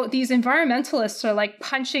 And so these environmentalists are like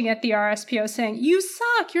punching at the RSPO saying, you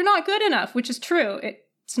suck, you're not good enough, which is true.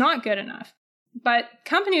 It's not good enough. But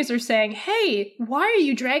companies are saying, hey, why are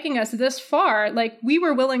you dragging us this far? Like, we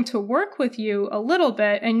were willing to work with you a little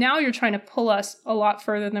bit, and now you're trying to pull us a lot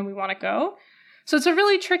further than we want to go. So it's a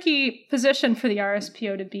really tricky position for the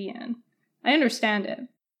RSPO to be in. I understand it.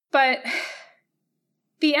 But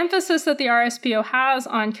the emphasis that the RSPO has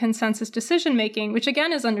on consensus decision-making, which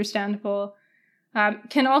again is understandable,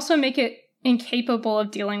 can also make it incapable of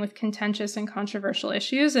dealing with contentious and controversial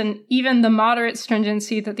issues. And even the moderate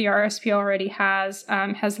stringency that the RSPO already has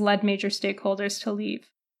led major stakeholders to leave.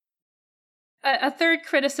 A third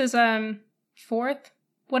criticism, fourth,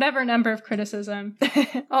 whatever number of criticism,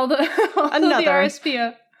 although the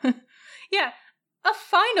RSPO, yeah, a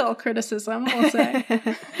final criticism, we'll say.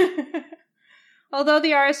 Although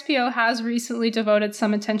the RSPO has recently devoted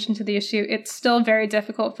some attention to the issue, it's still very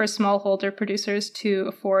difficult for smallholder producers to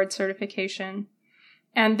afford certification.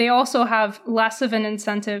 And they also have less of an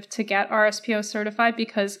incentive to get RSPO certified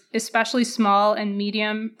because especially small and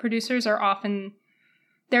medium producers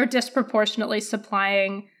they're disproportionately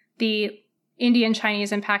supplying the Indian,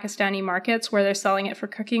 Chinese, and Pakistani markets where they're selling it for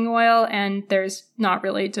cooking oil, and there's not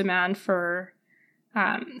really demand for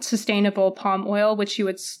sustainable palm oil, which you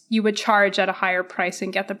would charge at a higher price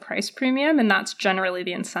and get the price premium, and that's generally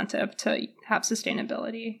the incentive to have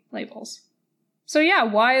sustainability labels. So yeah,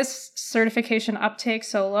 why is certification uptake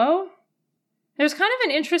so low? There's kind of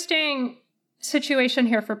an interesting situation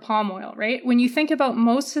here for palm oil, right? When you think about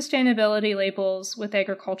most sustainability labels with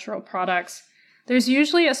agricultural products, there's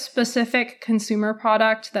usually a specific consumer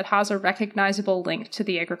product that has a recognizable link to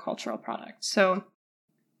the agricultural product. So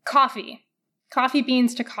coffee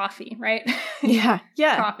beans to coffee, right? Yeah.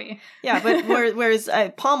 Coffee. Yeah, but whereas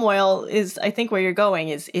palm oil is, I think where you're going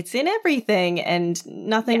is it's in everything, and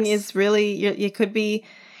nothing is really, it could be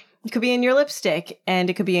in your lipstick and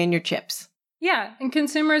it could be in your chips. Yeah, and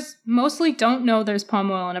consumers mostly don't know there's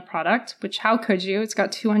palm oil in a product, which how could you? It's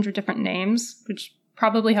got 200 different names, which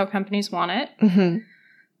probably how companies want it. Mm-hmm.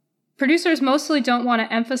 Producers mostly don't want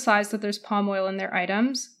to emphasize that there's palm oil in their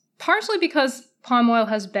items, partially because palm oil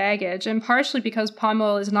has baggage, and partially because palm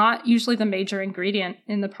oil is not usually the major ingredient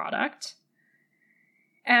in the product.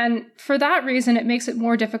 And for that reason, it makes it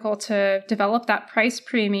more difficult to develop that price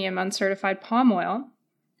premium on certified palm oil.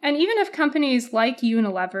 And even if companies like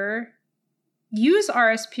Unilever use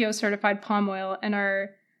RSPO certified palm oil and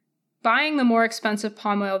are buying the more expensive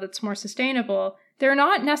palm oil that's more sustainable, they're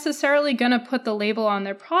not necessarily going to put the label on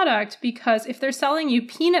their product, because if they're selling you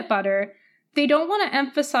peanut butter, they don't want to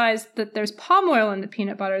emphasize that there's palm oil in the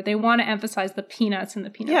peanut butter. They want to emphasize the peanuts in the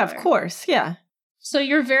peanut butter. Yeah, of course. Yeah. So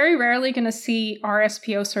you're very rarely going to see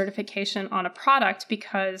RSPO certification on a product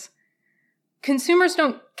because consumers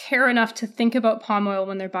don't care enough to think about palm oil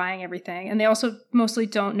when they're buying everything. And they also mostly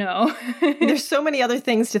don't know. There's so many other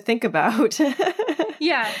things to think about.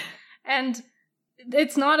 Yeah. And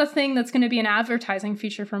it's not a thing that's going to be an advertising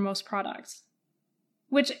feature for most products.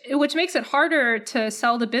 Which makes it harder to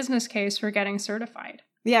sell the business case for getting certified.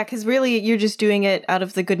 Yeah, because really you're just doing it out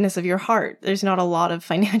of the goodness of your heart. There's not a lot of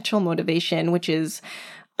financial motivation, which is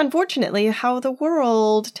unfortunately how the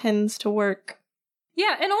world tends to work.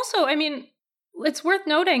 Yeah, and also, I mean, it's worth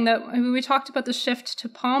noting that we talked about the shift to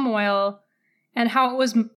palm oil and how it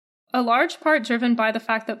was a large part driven by the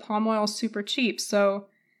fact that palm oil is super cheap. So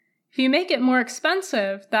if you make it more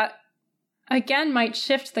expensive, that again might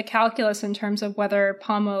shift the calculus in terms of whether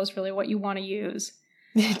palm oil is really what you want to use.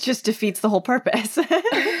 It just defeats the whole purpose.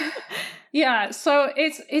 Yeah, so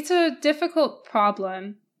it's a difficult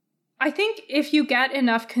problem. I think if you get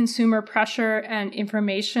enough consumer pressure and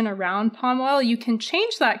information around palm oil, you can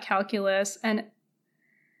change that calculus and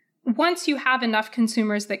once you have enough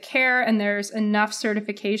consumers that care and there's enough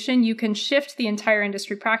certification, you can shift the entire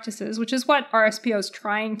industry practices, which is what RSPO is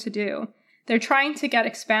trying to do. They're trying to get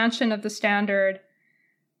expansion of the standard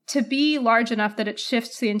to be large enough that it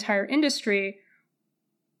shifts the entire industry.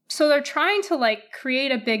 So they're trying to like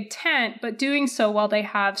create a big tent, but doing so while they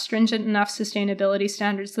have stringent enough sustainability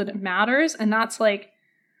standards that it matters. And that's like,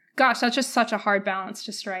 gosh, that's just such a hard balance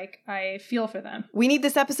to strike. I feel for them. We need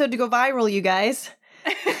this episode to go viral, you guys.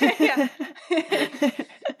 Yeah.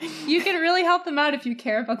 You can really help them out if you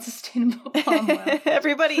care about sustainable palm oil.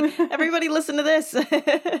 Everybody listen to this.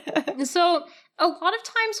 So a lot of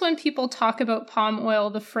times when people talk about palm oil,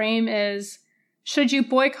 the frame is, should you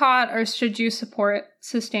boycott or should you support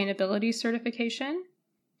sustainability certification?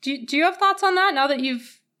 Do you have thoughts on that now that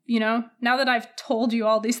now that I've told you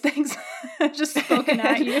all these things, I've just spoken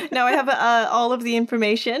at you. Now I have all of the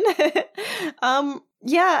information.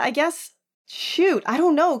 Yeah, I guess, shoot, I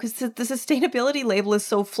don't know, because the sustainability label is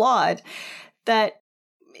so flawed that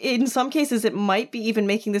in some cases it might be even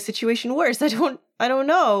making the situation worse. I don't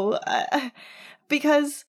know.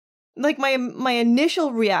 Because like my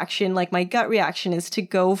initial reaction, like my gut reaction is to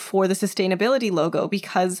go for the sustainability logo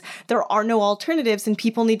because there are no alternatives and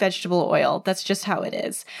people need vegetable oil. That's just how it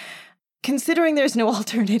is. Considering there's no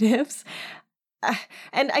alternatives,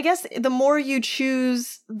 and I guess the more you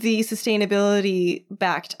choose the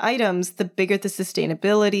sustainability-backed items, the bigger the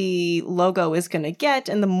sustainability logo is going to get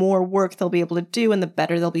and the more work they'll be able to do and the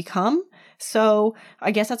better they'll become. So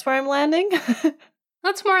I guess that's where I'm landing.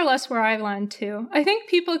 That's more or less where I land too. I think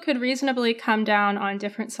people could reasonably come down on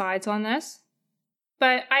different sides on this.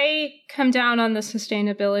 But I come down on the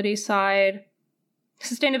sustainability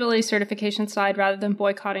certification side rather than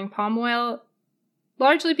boycotting palm oil,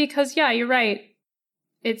 largely because, yeah, you're right.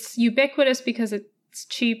 It's ubiquitous because it's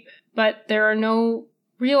cheap, but there are no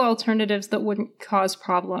real alternatives that wouldn't cause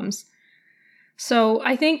problems. So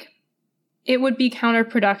I think it would be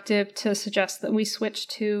counterproductive to suggest that we switch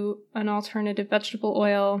to an alternative vegetable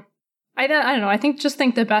oil. I don't know. I think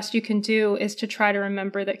the best you can do is to try to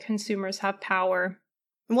remember that consumers have power.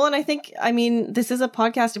 Well, and I mean, this is a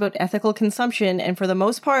podcast about ethical consumption. And for the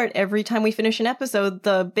most part, every time we finish an episode,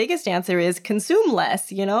 the biggest answer is consume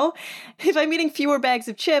less, you know? If I'm eating fewer bags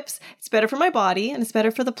of chips, it's better for my body and it's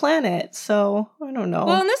better for the planet. So I don't know.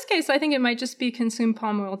 Well, in this case, I think it might just be consume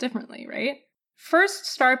palm oil differently, right? First,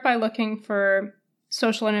 start by looking for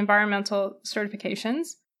social and environmental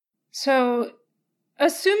certifications. So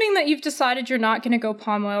assuming that you've decided you're not going to go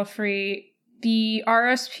palm oil free, the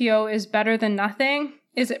RSPO is better than nothing.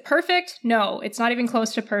 Is it perfect? No, it's not even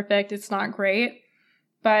close to perfect. It's not great,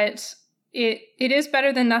 but it is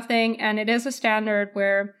better than nothing, and it is a standard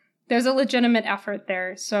where there's a legitimate effort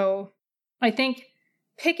there. So I think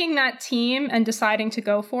picking that team and deciding to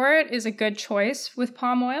go for it is a good choice with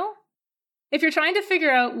palm oil. If you're trying to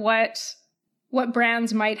figure out what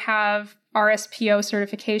brands might have RSPO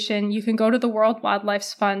certification, you can go to the World Wildlife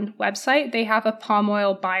Fund website. They have a palm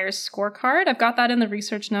oil buyer's scorecard. I've got that in the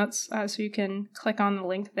research notes, so you can click on the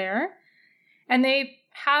link there. And they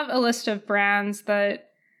have a list of brands that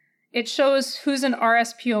it shows who's an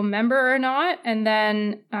RSPO member or not, and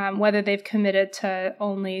then whether they've committed to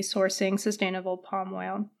only sourcing sustainable palm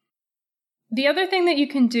oil. The other thing that you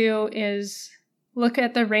can do is look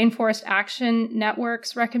at the Rainforest Action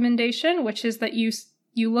Network's recommendation, which is that you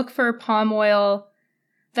look for palm oil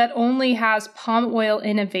that only has Palm Oil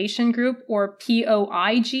Innovation Group, or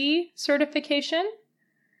POIG, certification,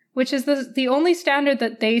 which is the only standard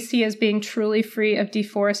that they see as being truly free of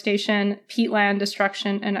deforestation, peatland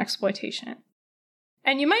destruction, and exploitation.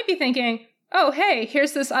 And you might be thinking, oh, hey,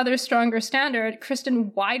 here's this other stronger standard.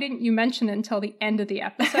 Kristen, why didn't you mention it until the end of the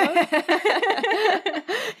episode?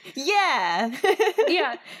 Yeah.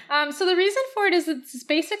 Yeah. So the reason for it is it's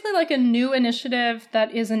basically like a new initiative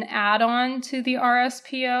that is an add-on to the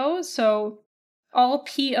RSPO. So all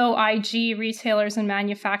POIG retailers and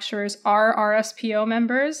manufacturers are RSPO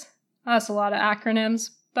members. That's a lot of acronyms,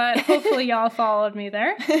 but hopefully y'all followed me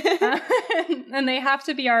there. And they have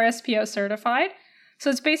to be RSPO certified. So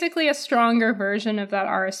it's basically a stronger version of that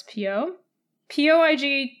RSPO.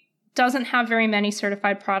 POIG doesn't have very many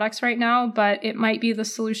certified products right now, but it might be the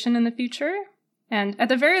solution in the future. And at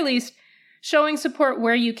the very least, showing support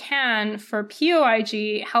where you can for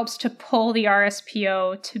POIG helps to pull the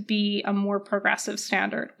RSPO to be a more progressive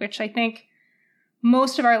standard, which I think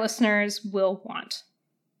most of our listeners will want.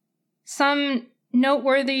 Some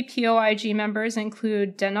noteworthy POIG members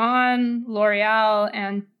include Danone, L'Oreal,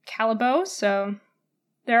 and Callebaut. So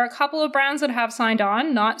there are a couple of brands that have signed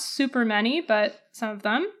on, not super many, but some of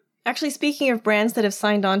them. Actually, speaking of brands that have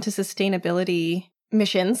signed on to sustainability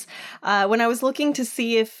missions, when I was looking to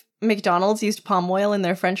see if McDonald's used palm oil in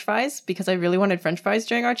their French fries because I really wanted French fries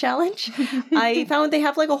during our challenge. I found they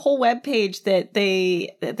have like a whole web page that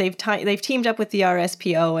they've teamed up with the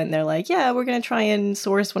RSPO, and they're like, yeah, we're going to try and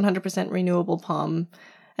source 100% renewable palm.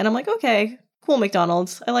 And I'm like, okay, cool,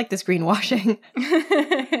 McDonald's. I like this greenwashing.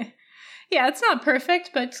 Yeah, it's not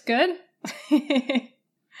perfect, but it's good.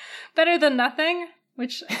 Better than nothing.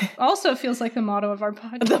 Which also feels like the motto of our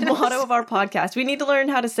podcast. The motto of our podcast. We need to learn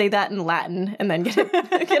how to say that in Latin and then get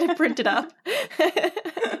it printed up.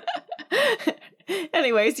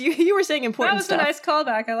 Anyways, you were saying important stuff. That was a nice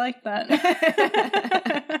callback. I like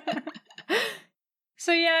that.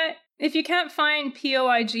 So yeah, if you can't find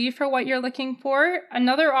POIG for what you're looking for,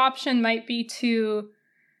 another option might be to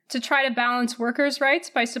try to balance workers' rights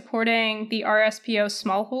by supporting the RSPO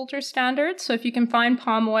smallholder standards. So if you can find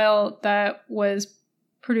palm oil that was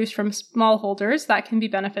produced from smallholders, that can be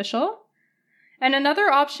beneficial. And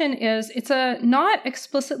another option is it's not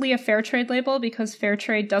explicitly a fair trade label because fair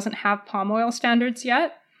trade doesn't have palm oil standards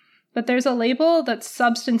yet, but there's a label that's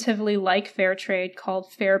substantively like fair trade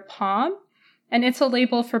called Fair Palm, and it's a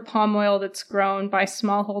label for palm oil that's grown by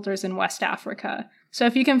smallholders in West Africa. So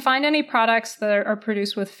if you can find any products that are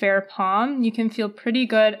produced with Fair Palm, you can feel pretty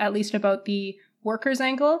good at least about the workers'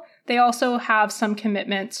 angle. They also have some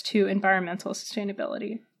commitments to environmental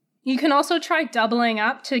sustainability. You can also try doubling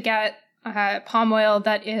up to get palm oil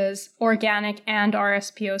that is organic and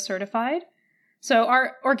RSPO certified. So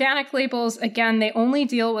our organic labels, again, they only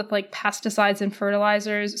deal with like pesticides and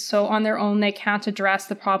fertilizers. So on their own, they can't address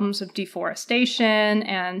the problems of deforestation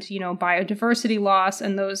and, biodiversity loss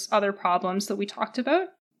and those other problems that we talked about.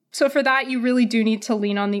 So for that, you really do need to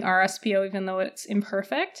lean on the RSPO, even though it's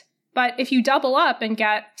imperfect. But if you double up and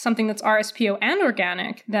get something that's RSPO and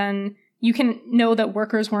organic, then you can know that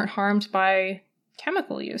workers weren't harmed by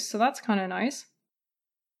chemical use. So that's kind of nice.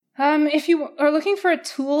 If you are looking for a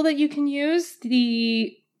tool that you can use,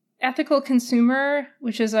 the Ethical Consumer,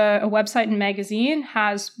 which is a website and magazine,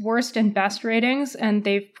 has worst and best ratings, and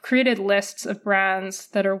they've created lists of brands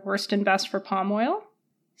that are worst and best for palm oil.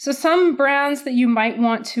 So some brands that you might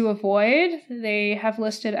want to avoid, they have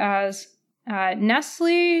listed as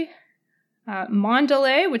Nestle,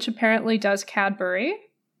 Mondelez, which apparently does Cadbury,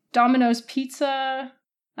 Domino's Pizza,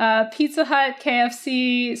 Pizza Hut,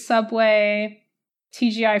 KFC, Subway,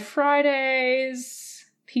 TGI Fridays,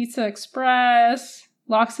 Pizza Express,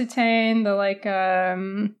 L'Occitane,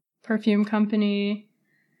 the perfume company,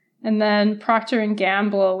 and then Procter &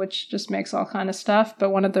 Gamble, which just makes all kind of stuff, but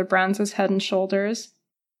one of their brands is Head & Shoulders.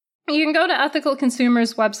 You can go to Ethical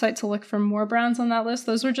Consumer's website to look for more brands on that list.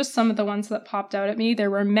 Those were just some of the ones that popped out at me.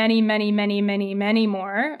 There were many, many, many, many, many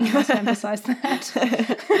more. I must emphasize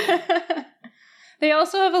that. They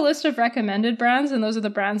also have a list of recommended brands, and those are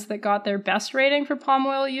the brands that got their best rating for palm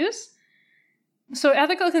oil use. So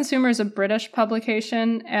Ethical Consumer is a British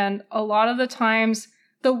publication, and a lot of the times,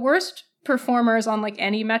 the worst performers on like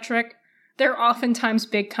any metric, they're oftentimes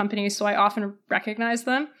big companies, so I often recognize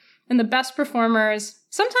them. And the best performers,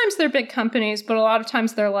 sometimes they're big companies, but a lot of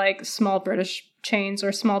times they're like small British chains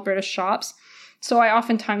or small British shops. So I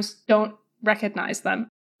oftentimes don't recognize them.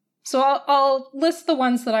 So I'll list the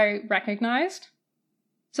ones that I recognized.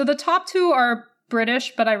 So the top two are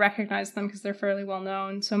British, but I recognize them because they're fairly well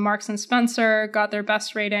known. So Marks and Spencer got their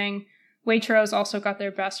best rating. Waitrose also got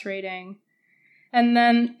their best rating. And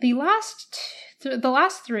then the last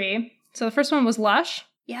three. So the first one was Lush.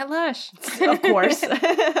 Yeah, Lush. Of course.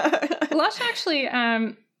 Lush actually,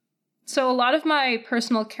 so a lot of my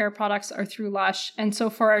personal care products are through Lush. And so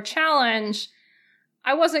for our challenge,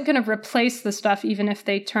 I wasn't going to replace the stuff even if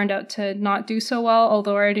they turned out to not do so well,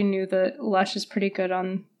 although I already knew that Lush is pretty good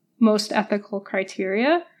on most ethical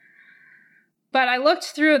criteria. But I looked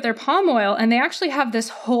through their palm oil, and they actually have this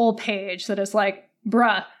whole page that is like,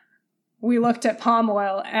 bruh, we looked at palm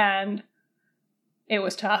oil, and it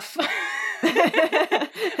was tough.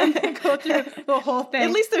 And they go through the whole thing.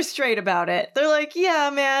 At least they're straight about it. They're like, yeah,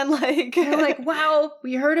 man, like... They're like, wow,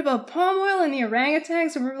 we heard about palm oil and the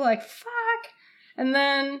orangutans, and we were like, fuck. And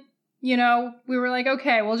then, we were like,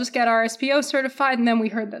 okay, we'll just get RSPO certified. And then we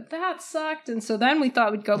heard that sucked. And so then we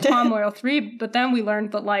thought we'd go palm oil 3, but then we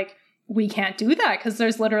learned that, like, we can't do that because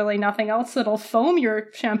there's literally nothing else that'll foam your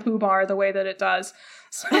shampoo bar the way that it does.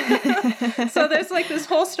 So there's, like, this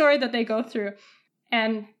whole story that they go through.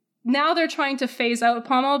 And now they're trying to phase out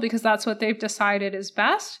palm oil because that's what they've decided is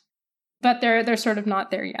best. But they're sort of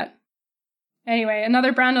not there yet. Anyway,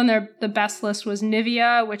 another brand on the best list was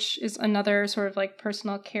Nivea, which is another sort of like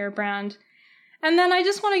personal care brand. And then I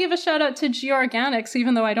just want to give a shout out to G Organics,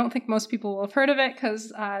 even though I don't think most people will have heard of it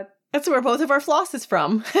because... that's where both of our floss is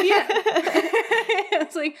from. Yeah.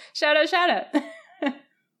 It's like, shout out.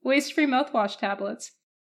 waste-free mouthwash tablets.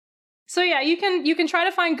 So yeah, you can try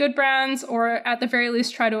to find good brands, or at the very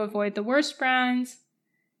least try to avoid the worst brands.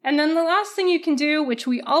 And then the last thing you can do, which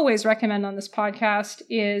we always recommend on this podcast,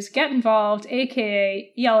 is get involved,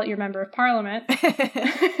 aka yell at your member of parliament.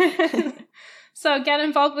 So get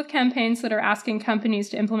involved with campaigns that are asking companies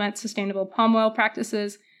to implement sustainable palm oil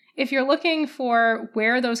practices. If you're looking for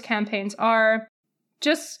where those campaigns are,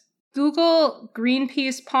 just Google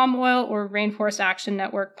Greenpeace palm oil or Rainforest Action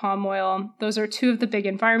Network palm oil. Those are two of the big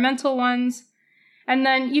environmental ones. And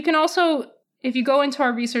then you can also, if you go into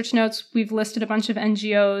our research notes, we've listed a bunch of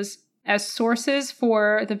NGOs as sources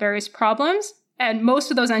for the various problems. And most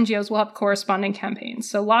of those NGOs will have corresponding campaigns.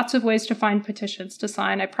 So lots of ways to find petitions to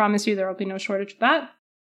sign. I promise you there will be no shortage of that.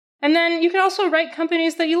 And then you can also write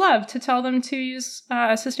companies that you love to tell them to use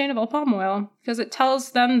sustainable palm oil, because it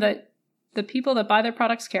tells them that the people that buy their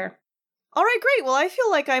products care. All right, great. Well, I feel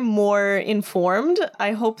like I'm more informed.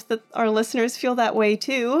 I hope that our listeners feel that way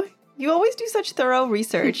too. You always do such thorough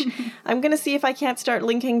research. I'm going to see if I can't start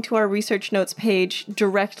linking to our research notes page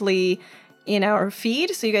directly in our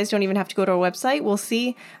feed, so you guys don't even have to go to our website. We'll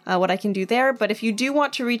see what I can do there. But if you do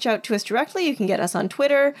want to reach out to us directly, you can get us on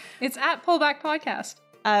Twitter. It's at Pullback Podcast.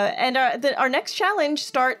 And our next challenge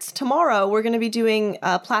starts tomorrow. We're going to be doing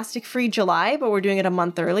Plastic-Free July, but we're doing it a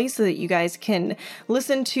month early so that you guys can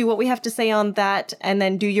listen to what we have to say on that and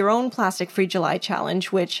then do your own Plastic-Free July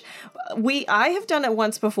challenge, which I have done it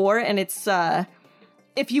once before, and it's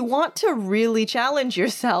if you want to really challenge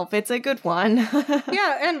yourself, it's a good one.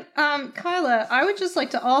 Yeah, and Kyla, I would just like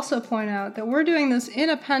to also point out that we're doing this in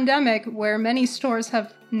a pandemic where many stores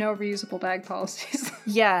have no reusable bag policies.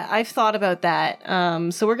 Yeah, I've thought about that.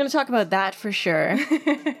 So we're going to talk about that for sure.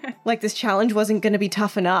 Like this challenge wasn't going to be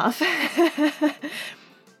tough enough.